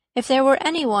 If there were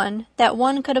any one that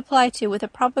one could apply to with a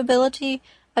probability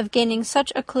of gaining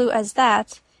such a clue as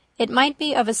that, it might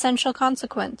be of essential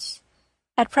consequence.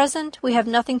 At present we have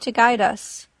nothing to guide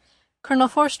us. Colonel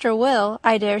Forster will,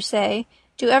 I dare say,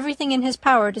 do everything in his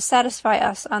power to satisfy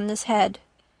us on this head.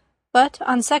 But,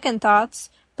 on second thoughts,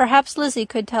 perhaps Lizzie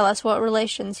could tell us what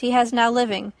relations he has now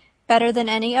living, better than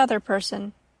any other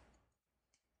person.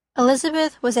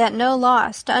 Elizabeth was at no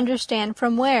loss to understand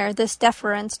from where this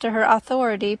deference to her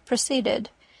authority proceeded,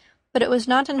 but it was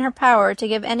not in her power to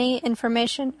give any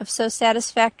information of so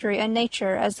satisfactory a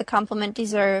nature as the compliment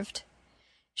deserved.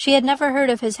 She had never heard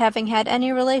of his having had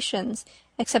any relations,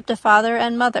 except a father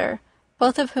and mother,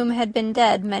 both of whom had been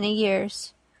dead many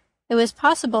years. It was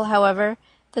possible, however,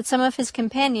 that some of his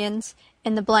companions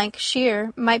in the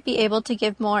shire might be able to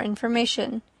give more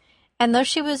information, and though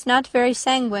she was not very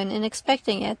sanguine in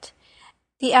expecting it,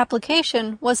 the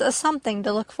application was a something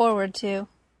to look forward to.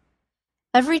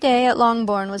 Every day at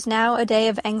Longbourn was now a day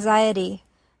of anxiety,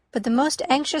 but the most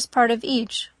anxious part of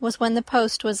each was when the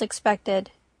post was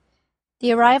expected.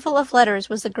 The arrival of letters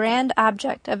was the grand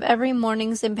object of every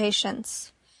morning's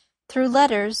impatience. Through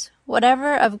letters,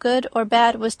 whatever of good or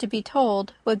bad was to be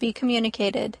told would be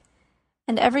communicated,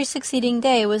 and every succeeding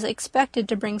day was expected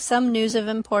to bring some news of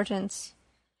importance.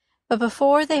 But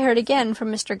before they heard again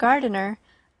from Mr. Gardiner,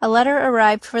 a letter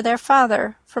arrived for their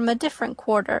father from a different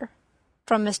quarter,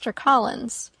 from Mr.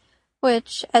 Collins,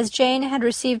 which, as Jane had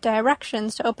received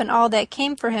directions to open all that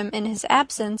came for him in his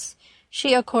absence,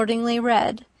 she accordingly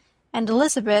read, and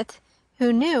Elizabeth,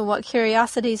 who knew what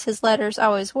curiosities his letters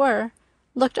always were,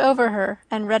 looked over her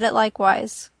and read it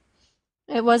likewise.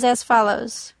 It was as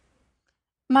follows.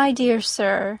 My dear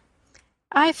Sir,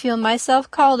 I feel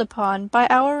myself called upon by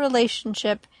our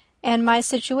relationship and my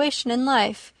situation in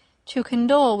life to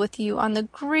condole with you on the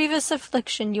grievous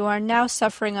affliction you are now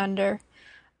suffering under,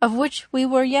 of which we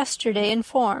were yesterday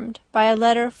informed by a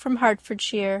letter from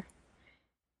Hertfordshire.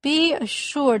 Be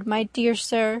assured, my dear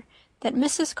sir, that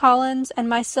Mrs. Collins and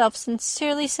myself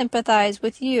sincerely sympathize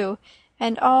with you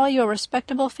and all your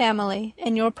respectable family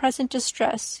in your present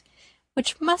distress,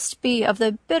 which must be of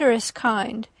the bitterest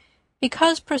kind,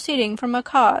 because proceeding from a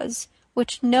cause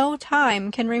which no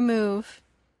time can remove.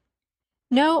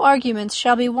 No arguments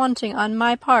shall be wanting on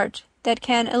my part that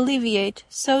can alleviate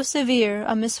so severe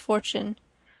a misfortune,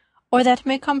 or that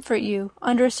may comfort you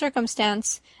under a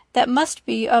circumstance that must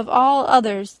be of all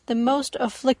others the most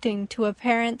afflicting to a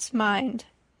parent's mind.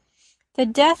 The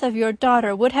death of your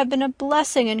daughter would have been a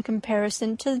blessing in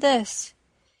comparison to this,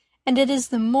 and it is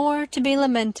the more to be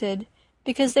lamented,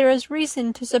 because there is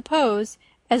reason to suppose,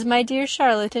 as my dear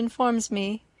Charlotte informs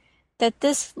me, that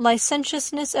this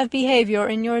licentiousness of behaviour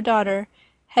in your daughter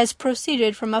has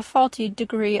proceeded from a faulty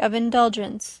degree of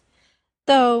indulgence,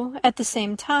 though, at the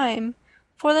same time,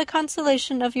 for the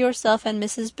consolation of yourself and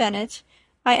Mrs. Bennet,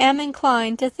 I am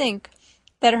inclined to think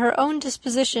that her own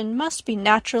disposition must be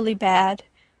naturally bad,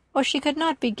 or she could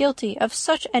not be guilty of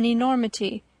such an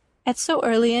enormity at so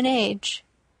early an age.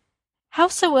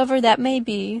 Howsoever that may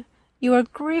be, you are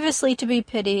grievously to be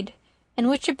pitied, in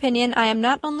which opinion I am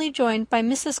not only joined by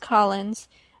Mrs. Collins,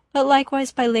 but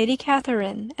likewise by Lady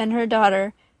Catherine and her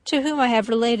daughter, to whom I have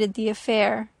related the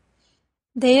affair.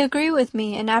 They agree with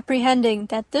me in apprehending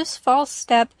that this false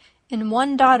step in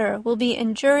one daughter will be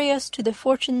injurious to the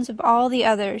fortunes of all the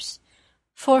others,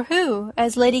 for who,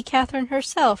 as Lady Catherine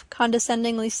herself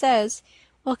condescendingly says,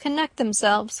 will connect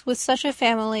themselves with such a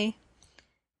family?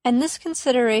 And this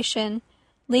consideration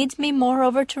leads me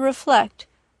moreover to reflect,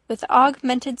 with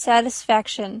augmented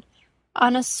satisfaction,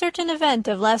 on a certain event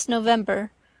of last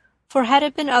November, for had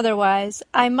it been otherwise,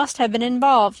 I must have been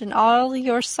involved in all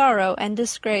your sorrow and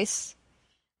disgrace.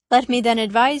 Let me then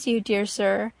advise you, dear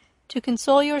sir, to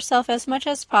console yourself as much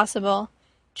as possible,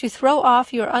 to throw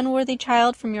off your unworthy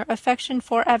child from your affection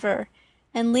for ever,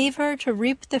 and leave her to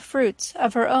reap the fruits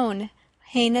of her own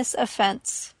heinous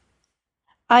offence.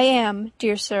 I am,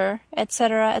 dear sir,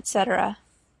 etc., etc.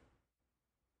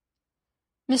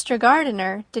 Mr.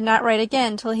 Gardiner did not write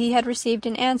again till he had received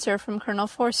an answer from Colonel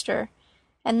Forster,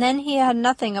 and then he had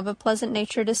nothing of a pleasant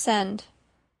nature to send.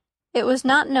 It was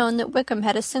not known that Wickham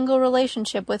had a single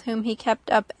relationship with whom he kept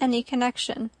up any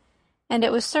connection, and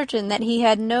it was certain that he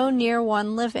had no near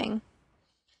one living.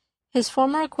 His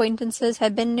former acquaintances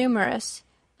had been numerous,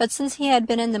 but since he had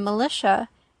been in the militia,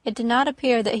 it did not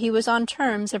appear that he was on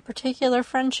terms of particular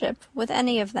friendship with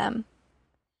any of them.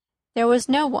 There was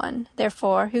no one,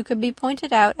 therefore, who could be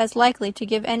pointed out as likely to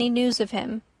give any news of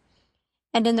him,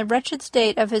 and in the wretched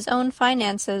state of his own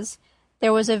finances,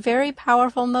 there was a very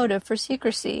powerful motive for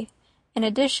secrecy, in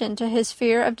addition to his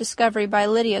fear of discovery by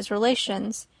Lydia's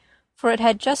relations, for it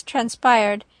had just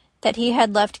transpired that he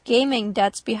had left gaming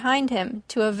debts behind him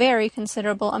to a very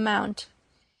considerable amount.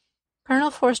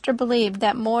 Colonel Forster believed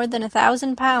that more than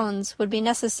 £1,000 would be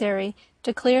necessary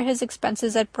to clear his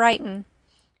expenses at Brighton.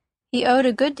 He owed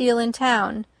a good deal in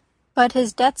town, but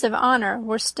his debts of honour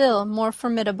were still more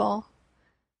formidable.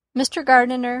 Mr.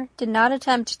 Gardiner did not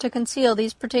attempt to conceal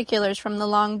these particulars from the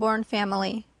Longbourn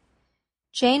family.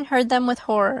 Jane heard them with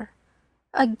horror.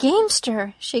 "A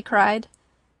gamester!" she cried.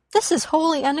 "This is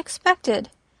wholly unexpected.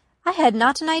 I had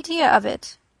not an idea of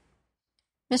it."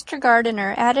 Mr.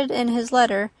 Gardiner added in his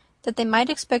letter that they might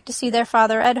expect to see their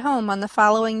father at home on the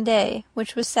following day,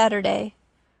 which was Saturday.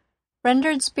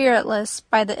 Rendered spiritless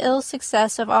by the ill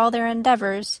success of all their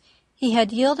endeavours, he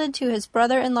had yielded to his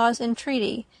brother-in-law's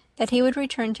entreaty that he would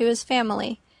return to his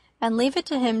family, and leave it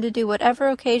to him to do whatever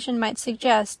occasion might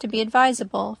suggest to be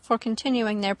advisable for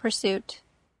continuing their pursuit.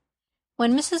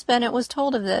 When Mrs. Bennet was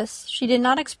told of this, she did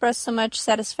not express so much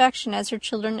satisfaction as her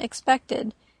children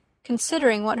expected,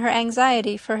 considering what her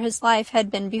anxiety for his life had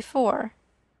been before.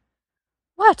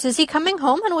 "What, is he coming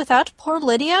home and without poor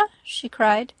Lydia?" she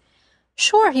cried.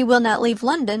 "Sure he will not leave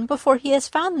London before he has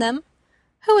found them.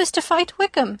 Who is to fight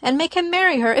Wickham, and make him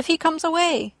marry her if he comes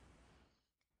away?"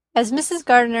 As Mrs.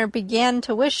 Gardiner began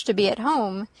to wish to be at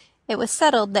home, it was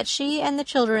settled that she and the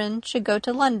children should go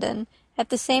to London at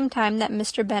the same time that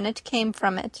Mr. Bennet came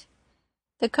from it.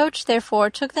 The coach therefore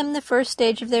took them the first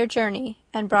stage of their journey,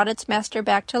 and brought its master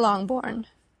back to Longbourn.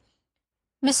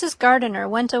 Mrs. Gardiner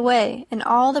went away in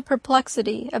all the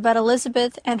perplexity about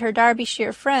Elizabeth and her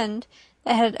Derbyshire friend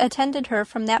that had attended her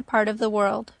from that part of the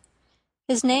world.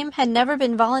 His name had never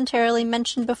been voluntarily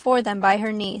mentioned before them by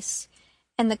her niece,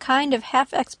 and the kind of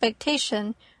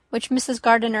half-expectation which Mrs.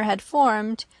 Gardiner had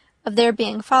formed, of their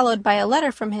being followed by a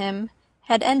letter from him,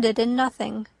 had ended in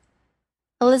nothing.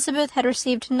 Elizabeth had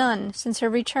received none since her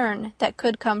return that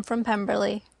could come from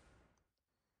Pemberley.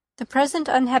 The present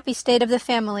unhappy state of the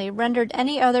family rendered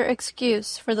any other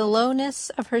excuse for the lowness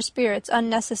of her spirits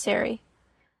unnecessary.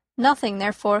 Nothing,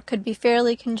 therefore, could be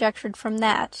fairly conjectured from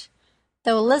that,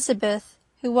 though Elizabeth,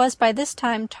 who was by this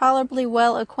time tolerably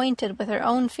well acquainted with her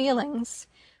own feelings,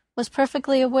 was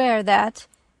perfectly aware that,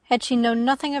 had she known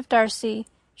nothing of Darcy,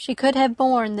 she could have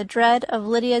borne the dread of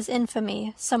Lydia's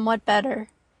infamy somewhat better.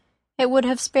 It would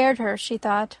have spared her, she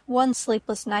thought, one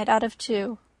sleepless night out of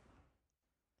 2.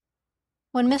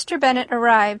 When Mr. Bennet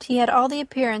arrived, he had all the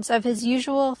appearance of his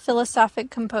usual philosophic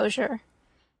composure.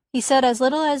 He said as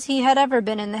little as he had ever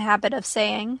been in the habit of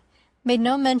saying, made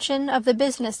no mention of the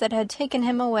business that had taken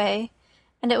him away,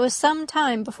 and it was some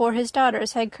time before his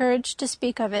daughters had courage to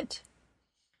speak of it.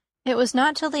 It was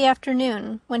not till the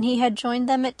afternoon, when he had joined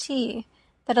them at tea,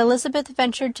 that Elizabeth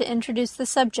ventured to introduce the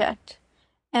subject,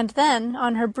 and then,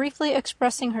 on her briefly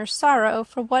expressing her sorrow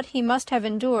for what he must have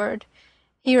endured,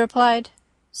 he replied,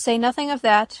 "Say nothing of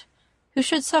that. Who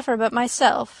should suffer but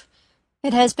myself?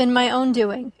 It has been my own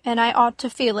doing, and I ought to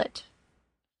feel it."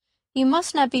 "You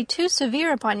must not be too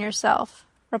severe upon yourself,"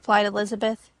 replied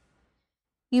Elizabeth.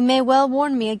 "You may well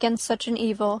warn me against such an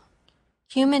evil.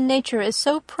 Human nature is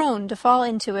so prone to fall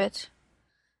into it.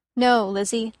 No,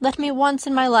 Lizzie, let me once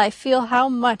in my life feel how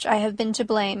much I have been to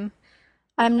blame.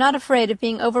 I am not afraid of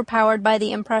being overpowered by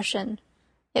the impression.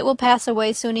 It will pass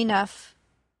away soon enough."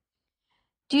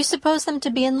 "Do you suppose them to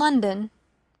be in London?"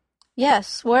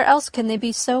 "Yes, where else can they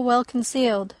be so well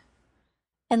concealed?"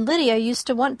 "And Lydia used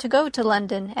to want to go to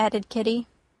London," added Kitty.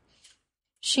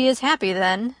 "She is happy,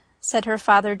 then," said her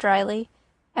father dryly,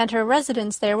 "and her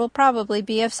residence there will probably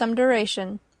be of some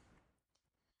duration."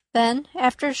 Then,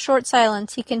 after a short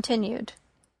silence, he continued,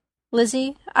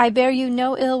 "Lizzie, I bear you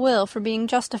no ill will for being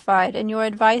justified in your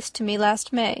advice to me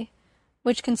last May,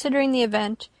 which, considering the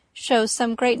event, shows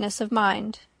some greatness of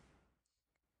mind."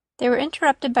 They were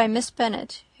interrupted by Miss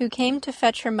Bennet, who came to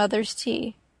fetch her mother's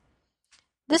tea.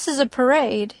 "This is a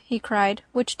parade," he cried,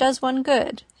 "which does one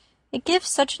good. It gives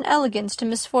such an elegance to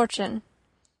misfortune.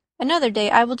 Another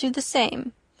day I will do the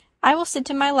same. I will sit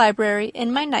in my library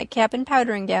in my nightcap and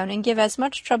powdering-gown and give as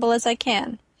much trouble as I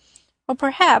can. Or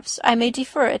perhaps I may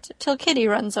defer it till Kitty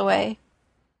runs away."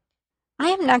 "I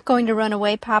am not going to run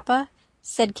away, papa,"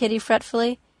 said Kitty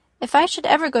fretfully. "If I should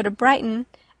ever go to Brighton,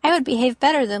 I would behave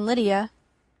better than Lydia."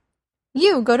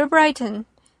 "You go to Brighton!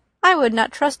 I would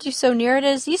not trust you so near it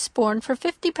as Eastbourne for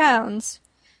 50 pounds.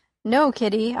 No,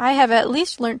 Kitty, I have at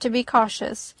least learnt to be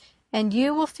cautious, and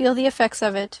you will feel the effects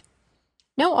of it.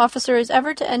 No officer is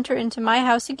ever to enter into my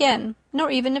house again, nor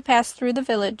even to pass through the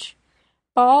village.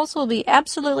 Balls will be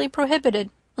absolutely prohibited,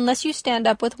 unless you stand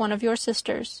up with one of your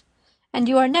sisters, and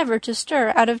you are never to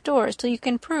stir out of doors till you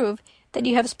can prove that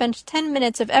you have spent 10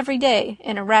 minutes of every day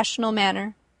in a rational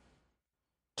manner."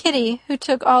 Kitty, who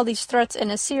took all these threats in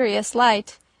a serious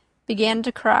light, began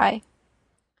to cry.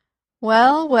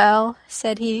 "Well, well,"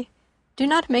 said he, "do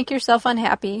not make yourself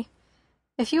unhappy.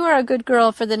 If you are a good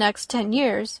girl for the next 10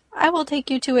 years, I will take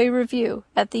you to a review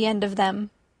at the end of them."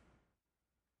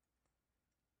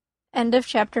 End of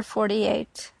chapter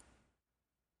 48.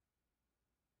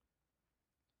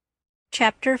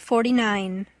 Chapter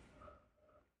 49.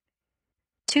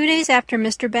 2 days after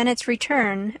Mr. Bennet's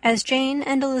return, as Jane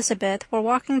and Elizabeth were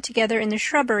walking together in the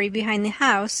shrubbery behind the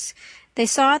house, they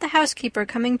saw the housekeeper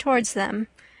coming towards them,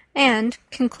 and,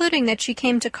 concluding that she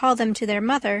came to call them to their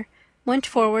mother, went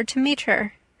forward to meet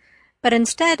her. But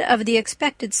instead of the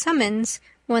expected summons,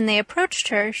 when they approached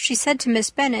her, she said to Miss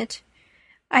Bennet,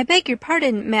 "I beg your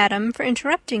pardon, madam, for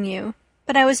interrupting you,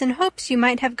 but I was in hopes you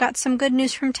might have got some good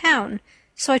news from town,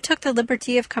 so I took the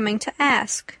liberty of coming to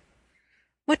ask."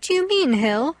 "What do you mean,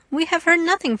 Hill? We have heard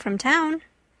nothing from town."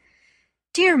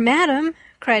 "Dear madam,"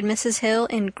 cried Mrs. Hill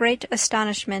in great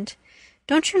astonishment,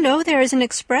 "don't you know there is an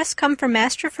express come for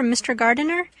master from Mr.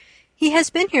 Gardiner? He has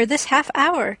been here this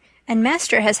half-hour, and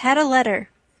master has had a letter."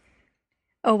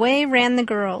 Away ran the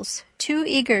girls, too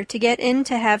eager to get in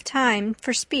to have time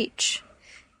for speech.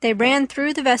 They ran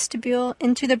through the vestibule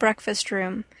into the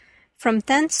breakfast-room, from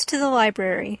thence to the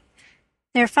library.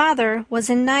 Their father was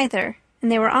in neither,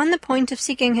 and they were on the point of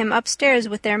seeking him upstairs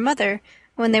with their mother,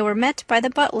 when they were met by the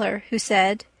butler, who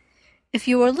said, "If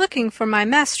you are looking for my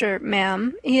master,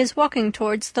 ma'am, he is walking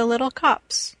towards the little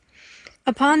copse."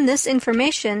 Upon this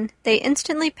information, they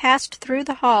instantly passed through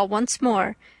the hall once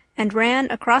more, and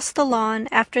ran across the lawn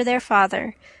after their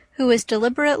father, who was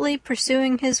deliberately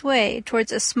pursuing his way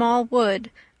towards a small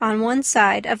wood on one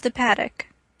side of the paddock.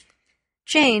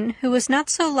 Jane, who was not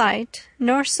so light,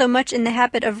 nor so much in the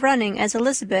habit of running as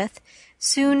Elizabeth,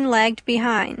 soon lagged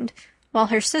behind, while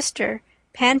her sister,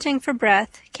 panting for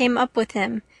breath, came up with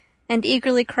him, and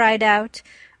eagerly cried out,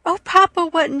 "Oh, papa,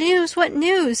 what news, what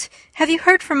news? Have you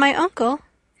heard from my uncle?"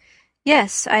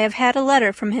 "Yes, I have had a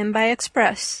letter from him by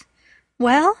express."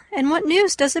 "Well, and what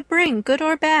news does it bring, good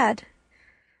or bad?"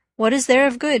 "What is there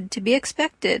of good to be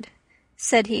expected?"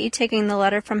 said he, taking the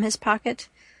letter from his pocket.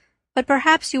 "But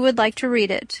perhaps you would like to read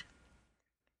it."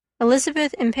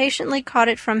 Elizabeth impatiently caught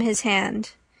it from his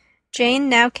hand. Jane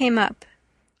now came up.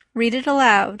 "Read it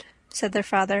aloud," said their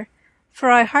father,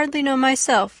 "for I hardly know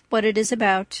myself what it is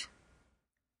about."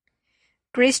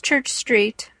 Gracechurch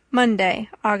Street, Monday,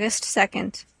 August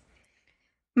 2nd.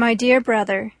 My dear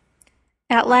brother,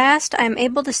 at last I am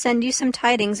able to send you some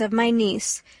tidings of my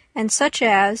niece, and such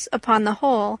as, upon the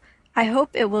whole, I hope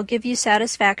it will give you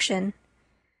satisfaction.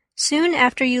 Soon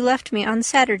after you left me on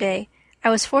Saturday, I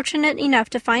was fortunate enough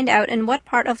to find out in what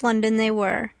part of London they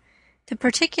were. The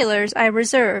particulars I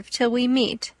reserve till we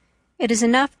meet. It is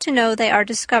enough to know they are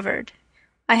discovered.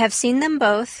 I have seen them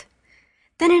both.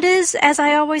 "Then it is as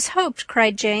I always hoped,"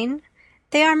 cried Jane.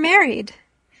 "They are married."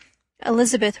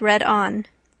 Elizabeth read on.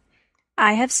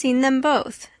 "I have seen them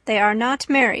both. They are not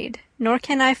married, nor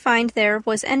can I find there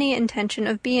was any intention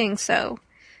of being so.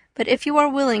 But if you are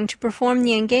willing to perform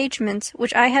the engagements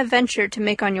which I have ventured to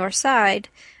make on your side,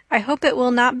 I hope it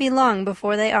will not be long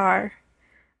before they are.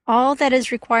 All that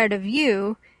is required of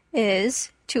you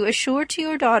is, to assure to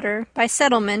your daughter, by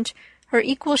settlement, her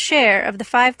equal share of the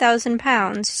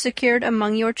 5,000 secured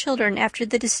among your children after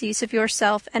the decease of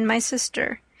yourself and my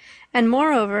sister, and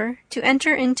moreover, to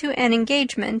enter into an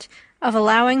engagement of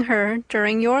allowing her,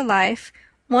 during your life,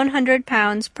 100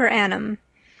 per annum.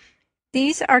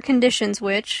 These are conditions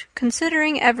which,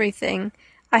 considering everything,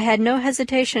 I had no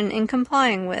hesitation in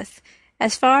complying with,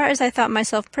 as far as I thought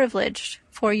myself privileged,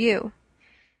 for you.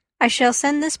 I shall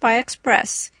send this by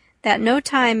express, that no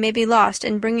time may be lost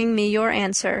in bringing me your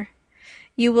answer.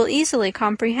 You will easily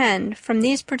comprehend, from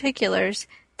these particulars,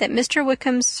 that Mr.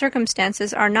 Wickham's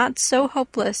circumstances are not so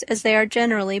hopeless as they are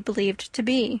generally believed to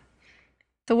be.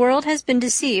 The world has been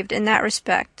deceived in that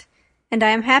respect, and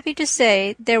I am happy to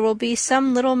say there will be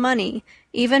some little money,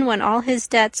 even when all his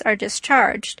debts are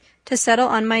discharged, to settle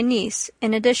on my niece,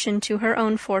 in addition to her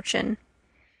own fortune.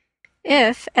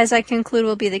 If, as I conclude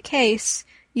will be the case,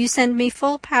 you send me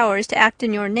full powers to act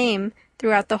in your name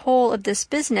throughout the whole of this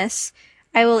business,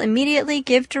 I will immediately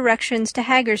give directions to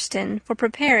Haggerston for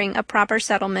preparing a proper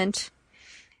settlement.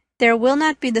 There will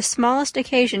not be the smallest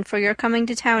occasion for your coming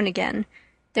to town again,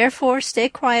 therefore stay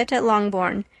quiet at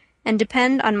Longbourn, and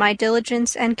depend on my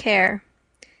diligence and care.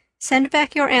 Send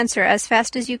back your answer as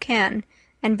fast as you can,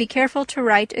 and be careful to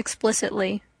write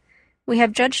explicitly. We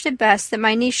have judged it best that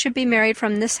my niece should be married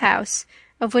from this house,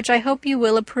 of which I hope you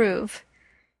will approve.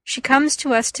 She comes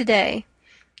to us to-day.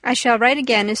 I shall write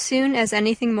again as soon as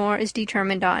anything more is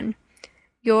determined on.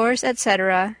 Yours,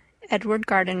 etc., Edward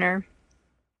Gardiner.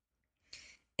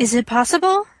 "Is it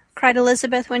possible?" cried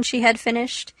Elizabeth when she had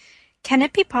finished. "Can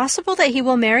it be possible that he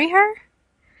will marry her?"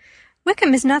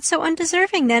 "Wickham is not so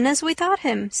undeserving, then, as we thought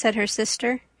him," said her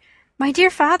sister. "My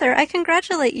dear father, I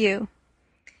congratulate you."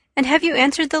 "And have you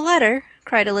answered the letter?"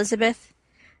 cried Elizabeth.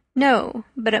 "No,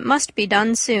 but it must be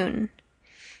done soon."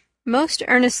 Most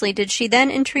earnestly did she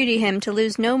then entreat him to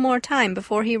lose no more time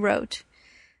before he wrote.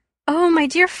 "Oh, my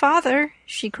dear father,"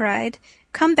 she cried,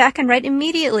 "come back and write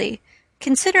immediately.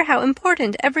 Consider how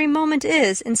important every moment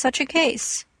is in such a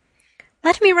case."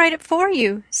 "Let me write it for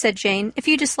you," said Jane, "if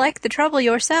you dislike the trouble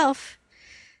yourself."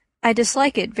 "I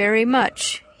dislike it very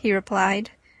much," he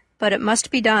replied, "but it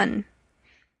must be done."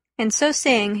 And so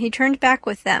saying, he turned back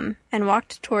with them and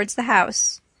walked towards the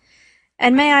house.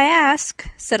 "And may I ask,"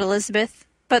 said Elizabeth,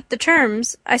 "but the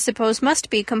terms, I suppose, must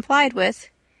be complied with."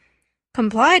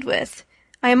 "Complied with?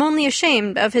 I am only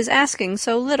ashamed of his asking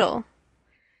so little."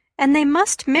 "And they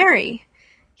must marry.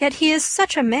 Yet he is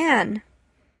such a man."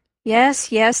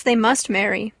 "Yes, yes, they must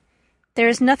marry. There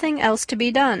is nothing else to be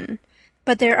done.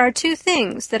 But there are two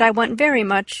things that I want very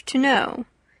much to know.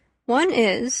 One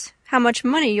is, how much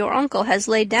money your uncle has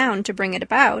laid down to bring it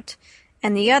about,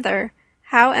 and the other,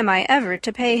 how am I ever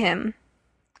to pay him?"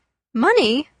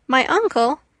 "Money? My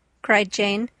uncle?" cried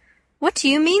Jane. "What do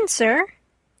you mean, sir?"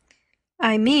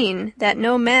 "I mean that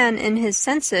no man in his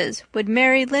senses would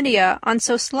marry Lydia on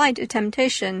so slight a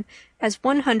temptation as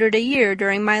 100 a year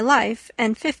during my life,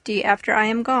 and 50 after I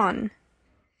am gone."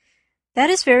 "That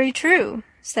is very true,"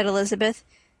 said Elizabeth,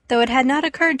 "though it had not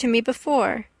occurred to me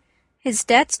before. His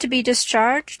debts to be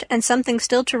discharged, and something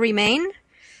still to remain?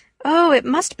 Oh, it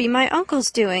must be my uncle's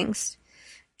doings.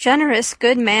 Generous,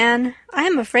 good man, I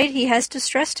am afraid he has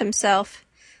distressed himself.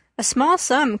 A small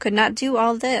sum could not do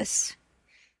all this."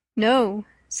 "No,"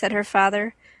 said her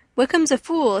father, "Wickham's a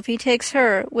fool if he takes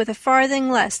her with a farthing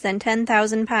less than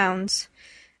 10,000 pounds.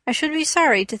 I should be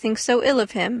sorry to think so ill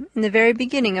of him in the very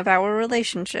beginning of our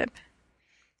relationship."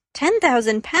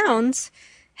 10,000 pounds?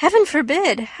 Heaven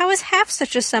forbid! How is half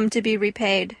such a sum to be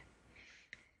repaid?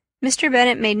 Mr.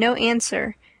 Bennet made no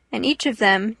answer, and each of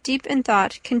them, deep in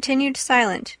thought, continued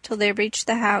silent till they reached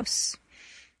the house.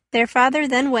 Their father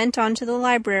then went on to the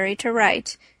library to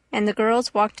write, and the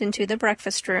girls walked into the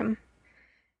breakfast-room.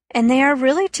 "And they are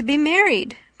really to be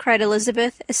married!" cried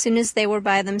Elizabeth, as soon as they were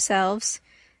by themselves.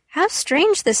 "How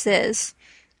strange this is!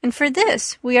 And for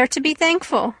this we are to be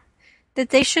thankful!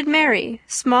 That they should marry,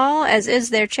 small as is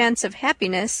their chance of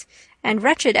happiness, and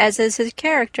wretched as is his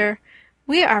character,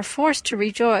 we are forced to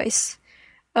rejoice.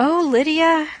 Oh,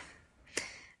 Lydia!"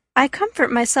 "I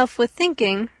comfort myself with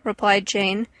thinking," replied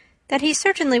Jane, "that he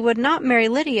certainly would not marry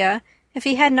Lydia if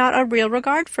he had not a real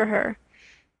regard for her.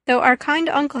 Though our kind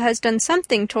uncle has done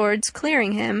something towards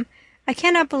clearing him, I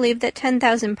cannot believe that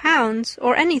 10,000 pounds,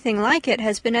 or anything like it,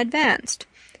 has been advanced.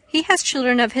 He has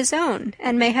children of his own,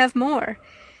 and may have more.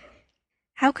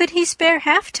 How could he spare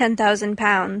half 10,000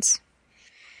 pounds?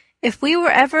 "If we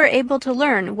were ever able to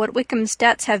learn what Wickham's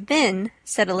debts have been,"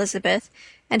 said Elizabeth,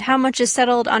 "and how much is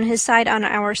settled on his side on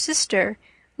our sister,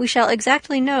 we shall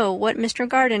exactly know what Mr.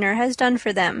 Gardiner has done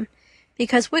for them,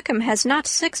 because Wickham has not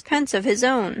 6 pence of his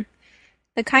own.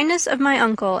 The kindness of my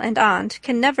uncle and aunt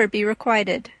can never be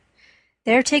requited.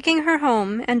 Their taking her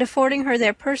home and affording her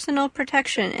their personal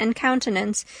protection and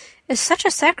countenance is such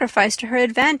a sacrifice to her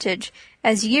advantage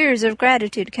as years of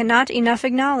gratitude cannot enough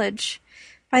acknowledge.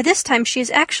 By this time she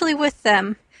is actually with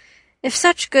them. If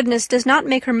such goodness does not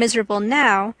make her miserable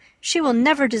now, she will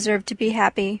never deserve to be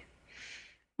happy.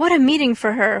 What a meeting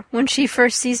for her when she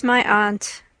first sees my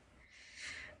aunt!"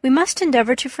 "We must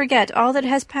endeavour to forget all that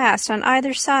has passed on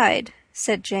either side,"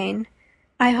 said Jane.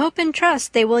 "I hope and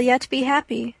trust they will yet be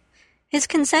happy. His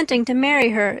consenting to marry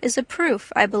her is a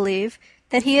proof, I believe,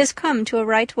 that he has come to a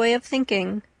right way of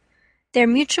thinking. Their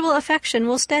mutual affection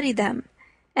will steady them,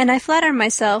 and I flatter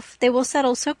myself they will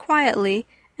settle so quietly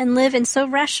and live in so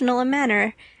rational a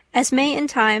manner as may in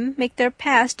time make their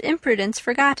past imprudence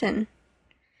forgotten."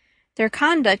 "Their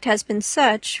conduct has been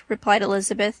such," replied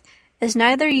Elizabeth, "as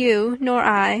neither you nor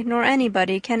I nor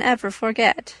anybody can ever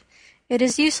forget. It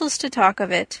is useless to talk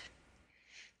of it."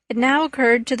 It now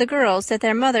occurred to the girls that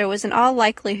their mother was in all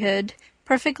likelihood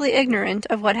perfectly ignorant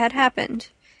of what had happened.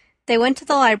 They went to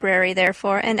the library,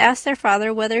 therefore, and asked their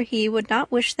father whether he would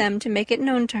not wish them to make it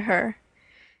known to her.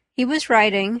 He was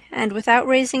writing, and without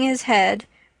raising his head,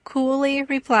 coolly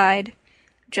replied,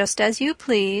 "Just as you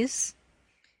please."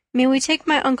 "May we take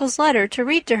my uncle's letter to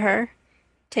read to her?"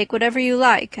 "Take whatever you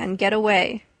like, and get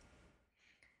away."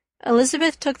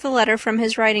 Elizabeth took the letter from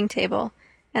his writing-table,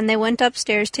 and they went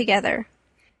upstairs together.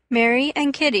 Mary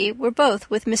and Kitty were both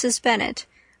with Mrs. Bennet.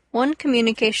 One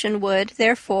communication would,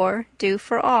 therefore, do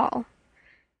for all.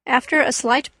 After a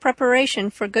slight preparation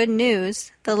for good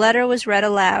news, the letter was read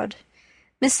aloud.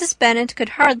 Mrs. Bennet could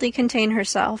hardly contain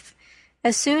herself.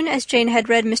 As soon as Jane had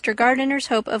read Mr. Gardiner's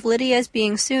hope of Lydia's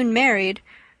being soon married,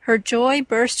 her joy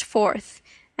burst forth,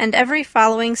 and every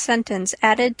following sentence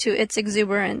added to its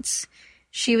exuberance.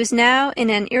 She was now in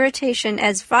an irritation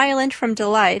as violent from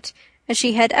delight as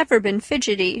she had ever been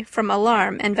fidgety from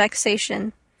alarm and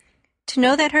vexation. To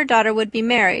know that her daughter would be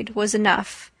married was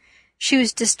enough. She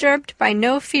was disturbed by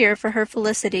no fear for her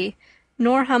felicity,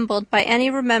 nor humbled by any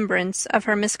remembrance of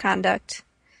her misconduct.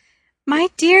 "My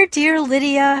dear, dear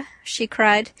Lydia," she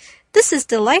cried, "this is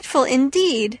delightful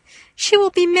indeed. She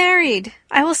will be married.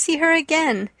 I will see her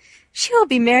again. She will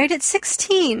be married at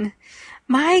 16.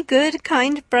 My good,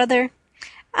 kind brother.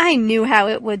 I knew how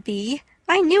it would be.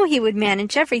 I knew he would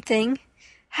manage everything.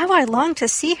 How I long to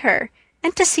see her,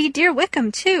 and to see dear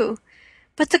Wickham, too.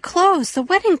 But the clothes, the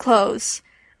wedding clothes!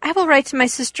 I will write to my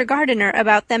sister Gardiner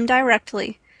about them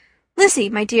directly. Lizzie,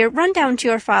 my dear, run down to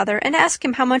your father, and ask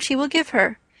him how much he will give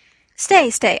her.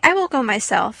 Stay, I will go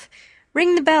myself.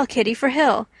 Ring the bell, Kitty, for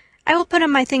Hill. I will put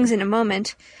on my things in a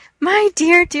moment. My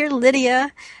dear, dear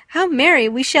Lydia, how merry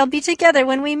we shall be together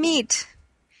when we meet!"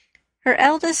 Her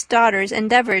eldest daughters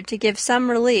endeavoured to give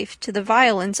some relief to the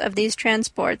violence of these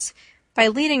transports by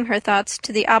leading her thoughts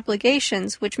to the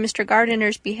obligations which Mr.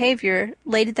 Gardiner's behaviour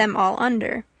laid them all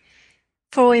under.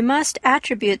 "For we must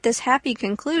attribute this happy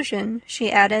conclusion,"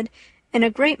 she added, "in a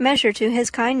great measure to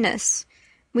his kindness.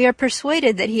 We are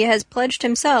persuaded that he has pledged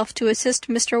himself to assist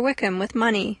Mr. Wickham with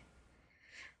money."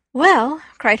 "Well,"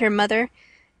 cried her mother,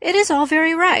 "it is all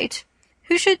very right.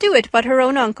 Who should do it but her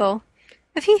own uncle?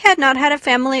 If he had not had a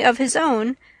family of his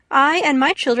own, I and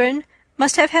my children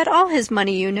must have had all his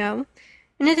money, you know.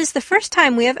 And it is the first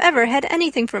time we have ever had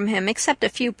anything from him except a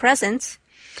few presents.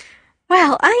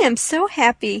 Well, I am so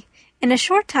happy. In a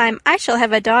short time I shall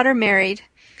have a daughter married.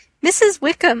 Mrs.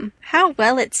 Wickham, how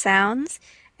well it sounds!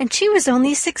 And she was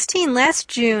only 16 last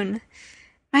June.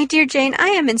 My dear Jane, I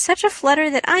am in such a flutter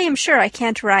that I am sure I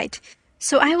can't write,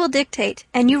 so I will dictate,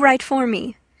 and you write for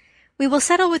me. We will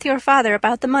settle with your father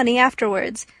about the money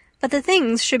afterwards, but the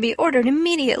things should be ordered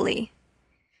immediately."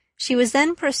 She was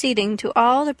then proceeding to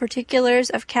all the particulars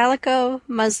of calico,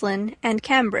 muslin, and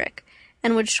cambric,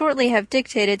 and would shortly have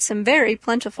dictated some very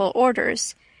plentiful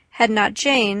orders, had not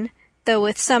Jane, though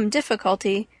with some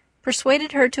difficulty,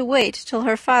 persuaded her to wait till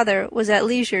her father was at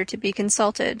leisure to be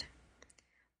consulted.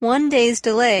 One day's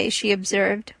delay, she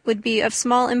observed, would be of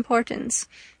small importance,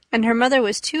 and her mother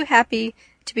was too happy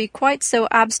to be quite so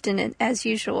obstinate as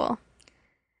usual.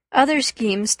 Other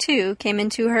schemes, too, came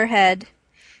into her head.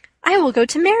 "I will go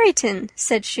to Meryton,"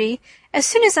 said she, "as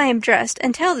soon as I am dressed,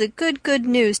 and tell the good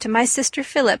news to my sister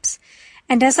Phillips,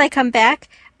 and as I come back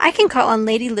I can call on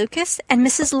Lady Lucas and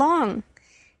Mrs. Long.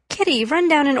 Kitty, run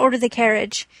down and order the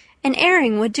carriage. An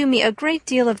airing would do me a great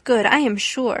deal of good, I am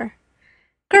sure.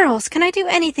 Girls, can I do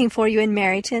anything for you in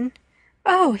Meryton?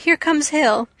 Oh, here comes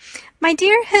Hill. My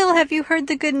dear Hill, have you heard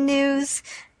the good news?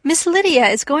 Miss Lydia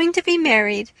is going to be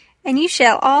married, and you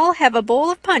shall all have a bowl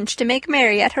of punch to make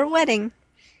merry at her wedding."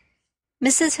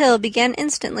 Mrs. Hill began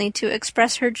instantly to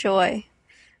express her joy.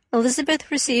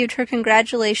 Elizabeth received her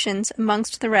congratulations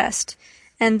amongst the rest,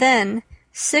 and then,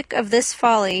 sick of this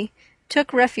folly,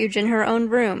 took refuge in her own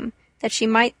room, that she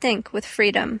might think with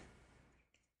freedom.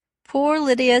 Poor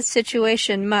Lydia's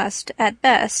situation must, at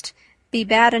best, be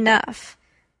bad enough,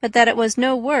 but that it was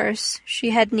no worse she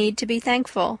had need to be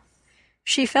thankful.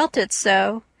 She felt it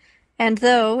so, and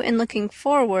though, in looking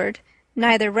forward,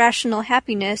 neither rational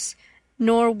happiness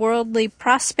nor worldly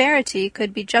prosperity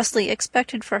could be justly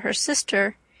expected for her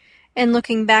sister, in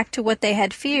looking back to what they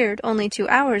had feared only 2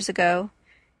 hours ago,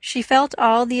 she felt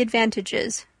all the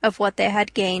advantages of what they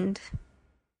had gained.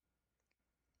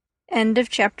 End of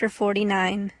chapter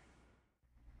 49.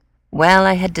 Well,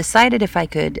 I had decided if I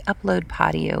could upload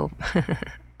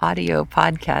audio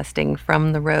podcasting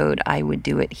from the road, I would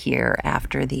do it here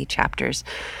after the chapters.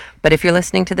 But if you're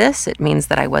listening to this, it means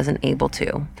that I wasn't able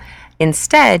to.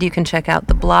 Instead, you can check out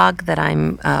the blog that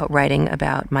I'm writing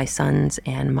about my sons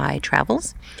and my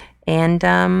travels. And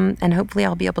hopefully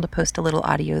I'll be able to post a little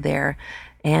audio there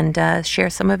and share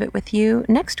some of it with you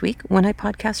next week when I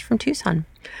podcast from Tucson.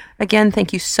 Again,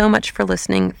 thank you so much for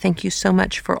listening. Thank you so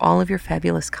much for all of your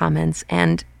fabulous comments.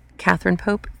 And Catherine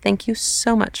Pope, thank you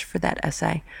so much for that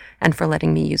essay and for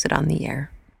letting me use it on the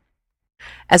air.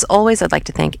 As always, I'd like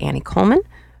to thank Annie Coleman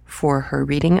for her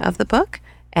reading of the book,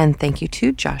 and thank you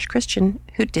to Josh Christian,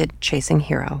 who did Chasing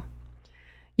Hero.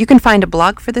 You can find a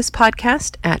blog for this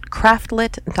podcast at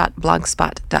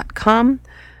craftlit.blogspot.com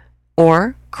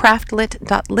or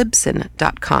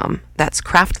craftlit.libsyn.com. That's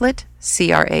craftlit,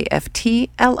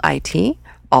 CRAFTLIT,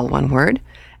 all one word,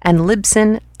 and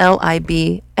Libsyn,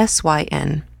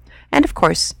 LIBSYN. And of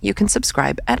course, you can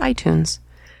subscribe at iTunes.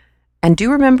 And do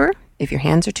remember, if your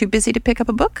hands are too busy to pick up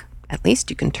a book, at least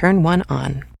you can turn one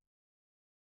on.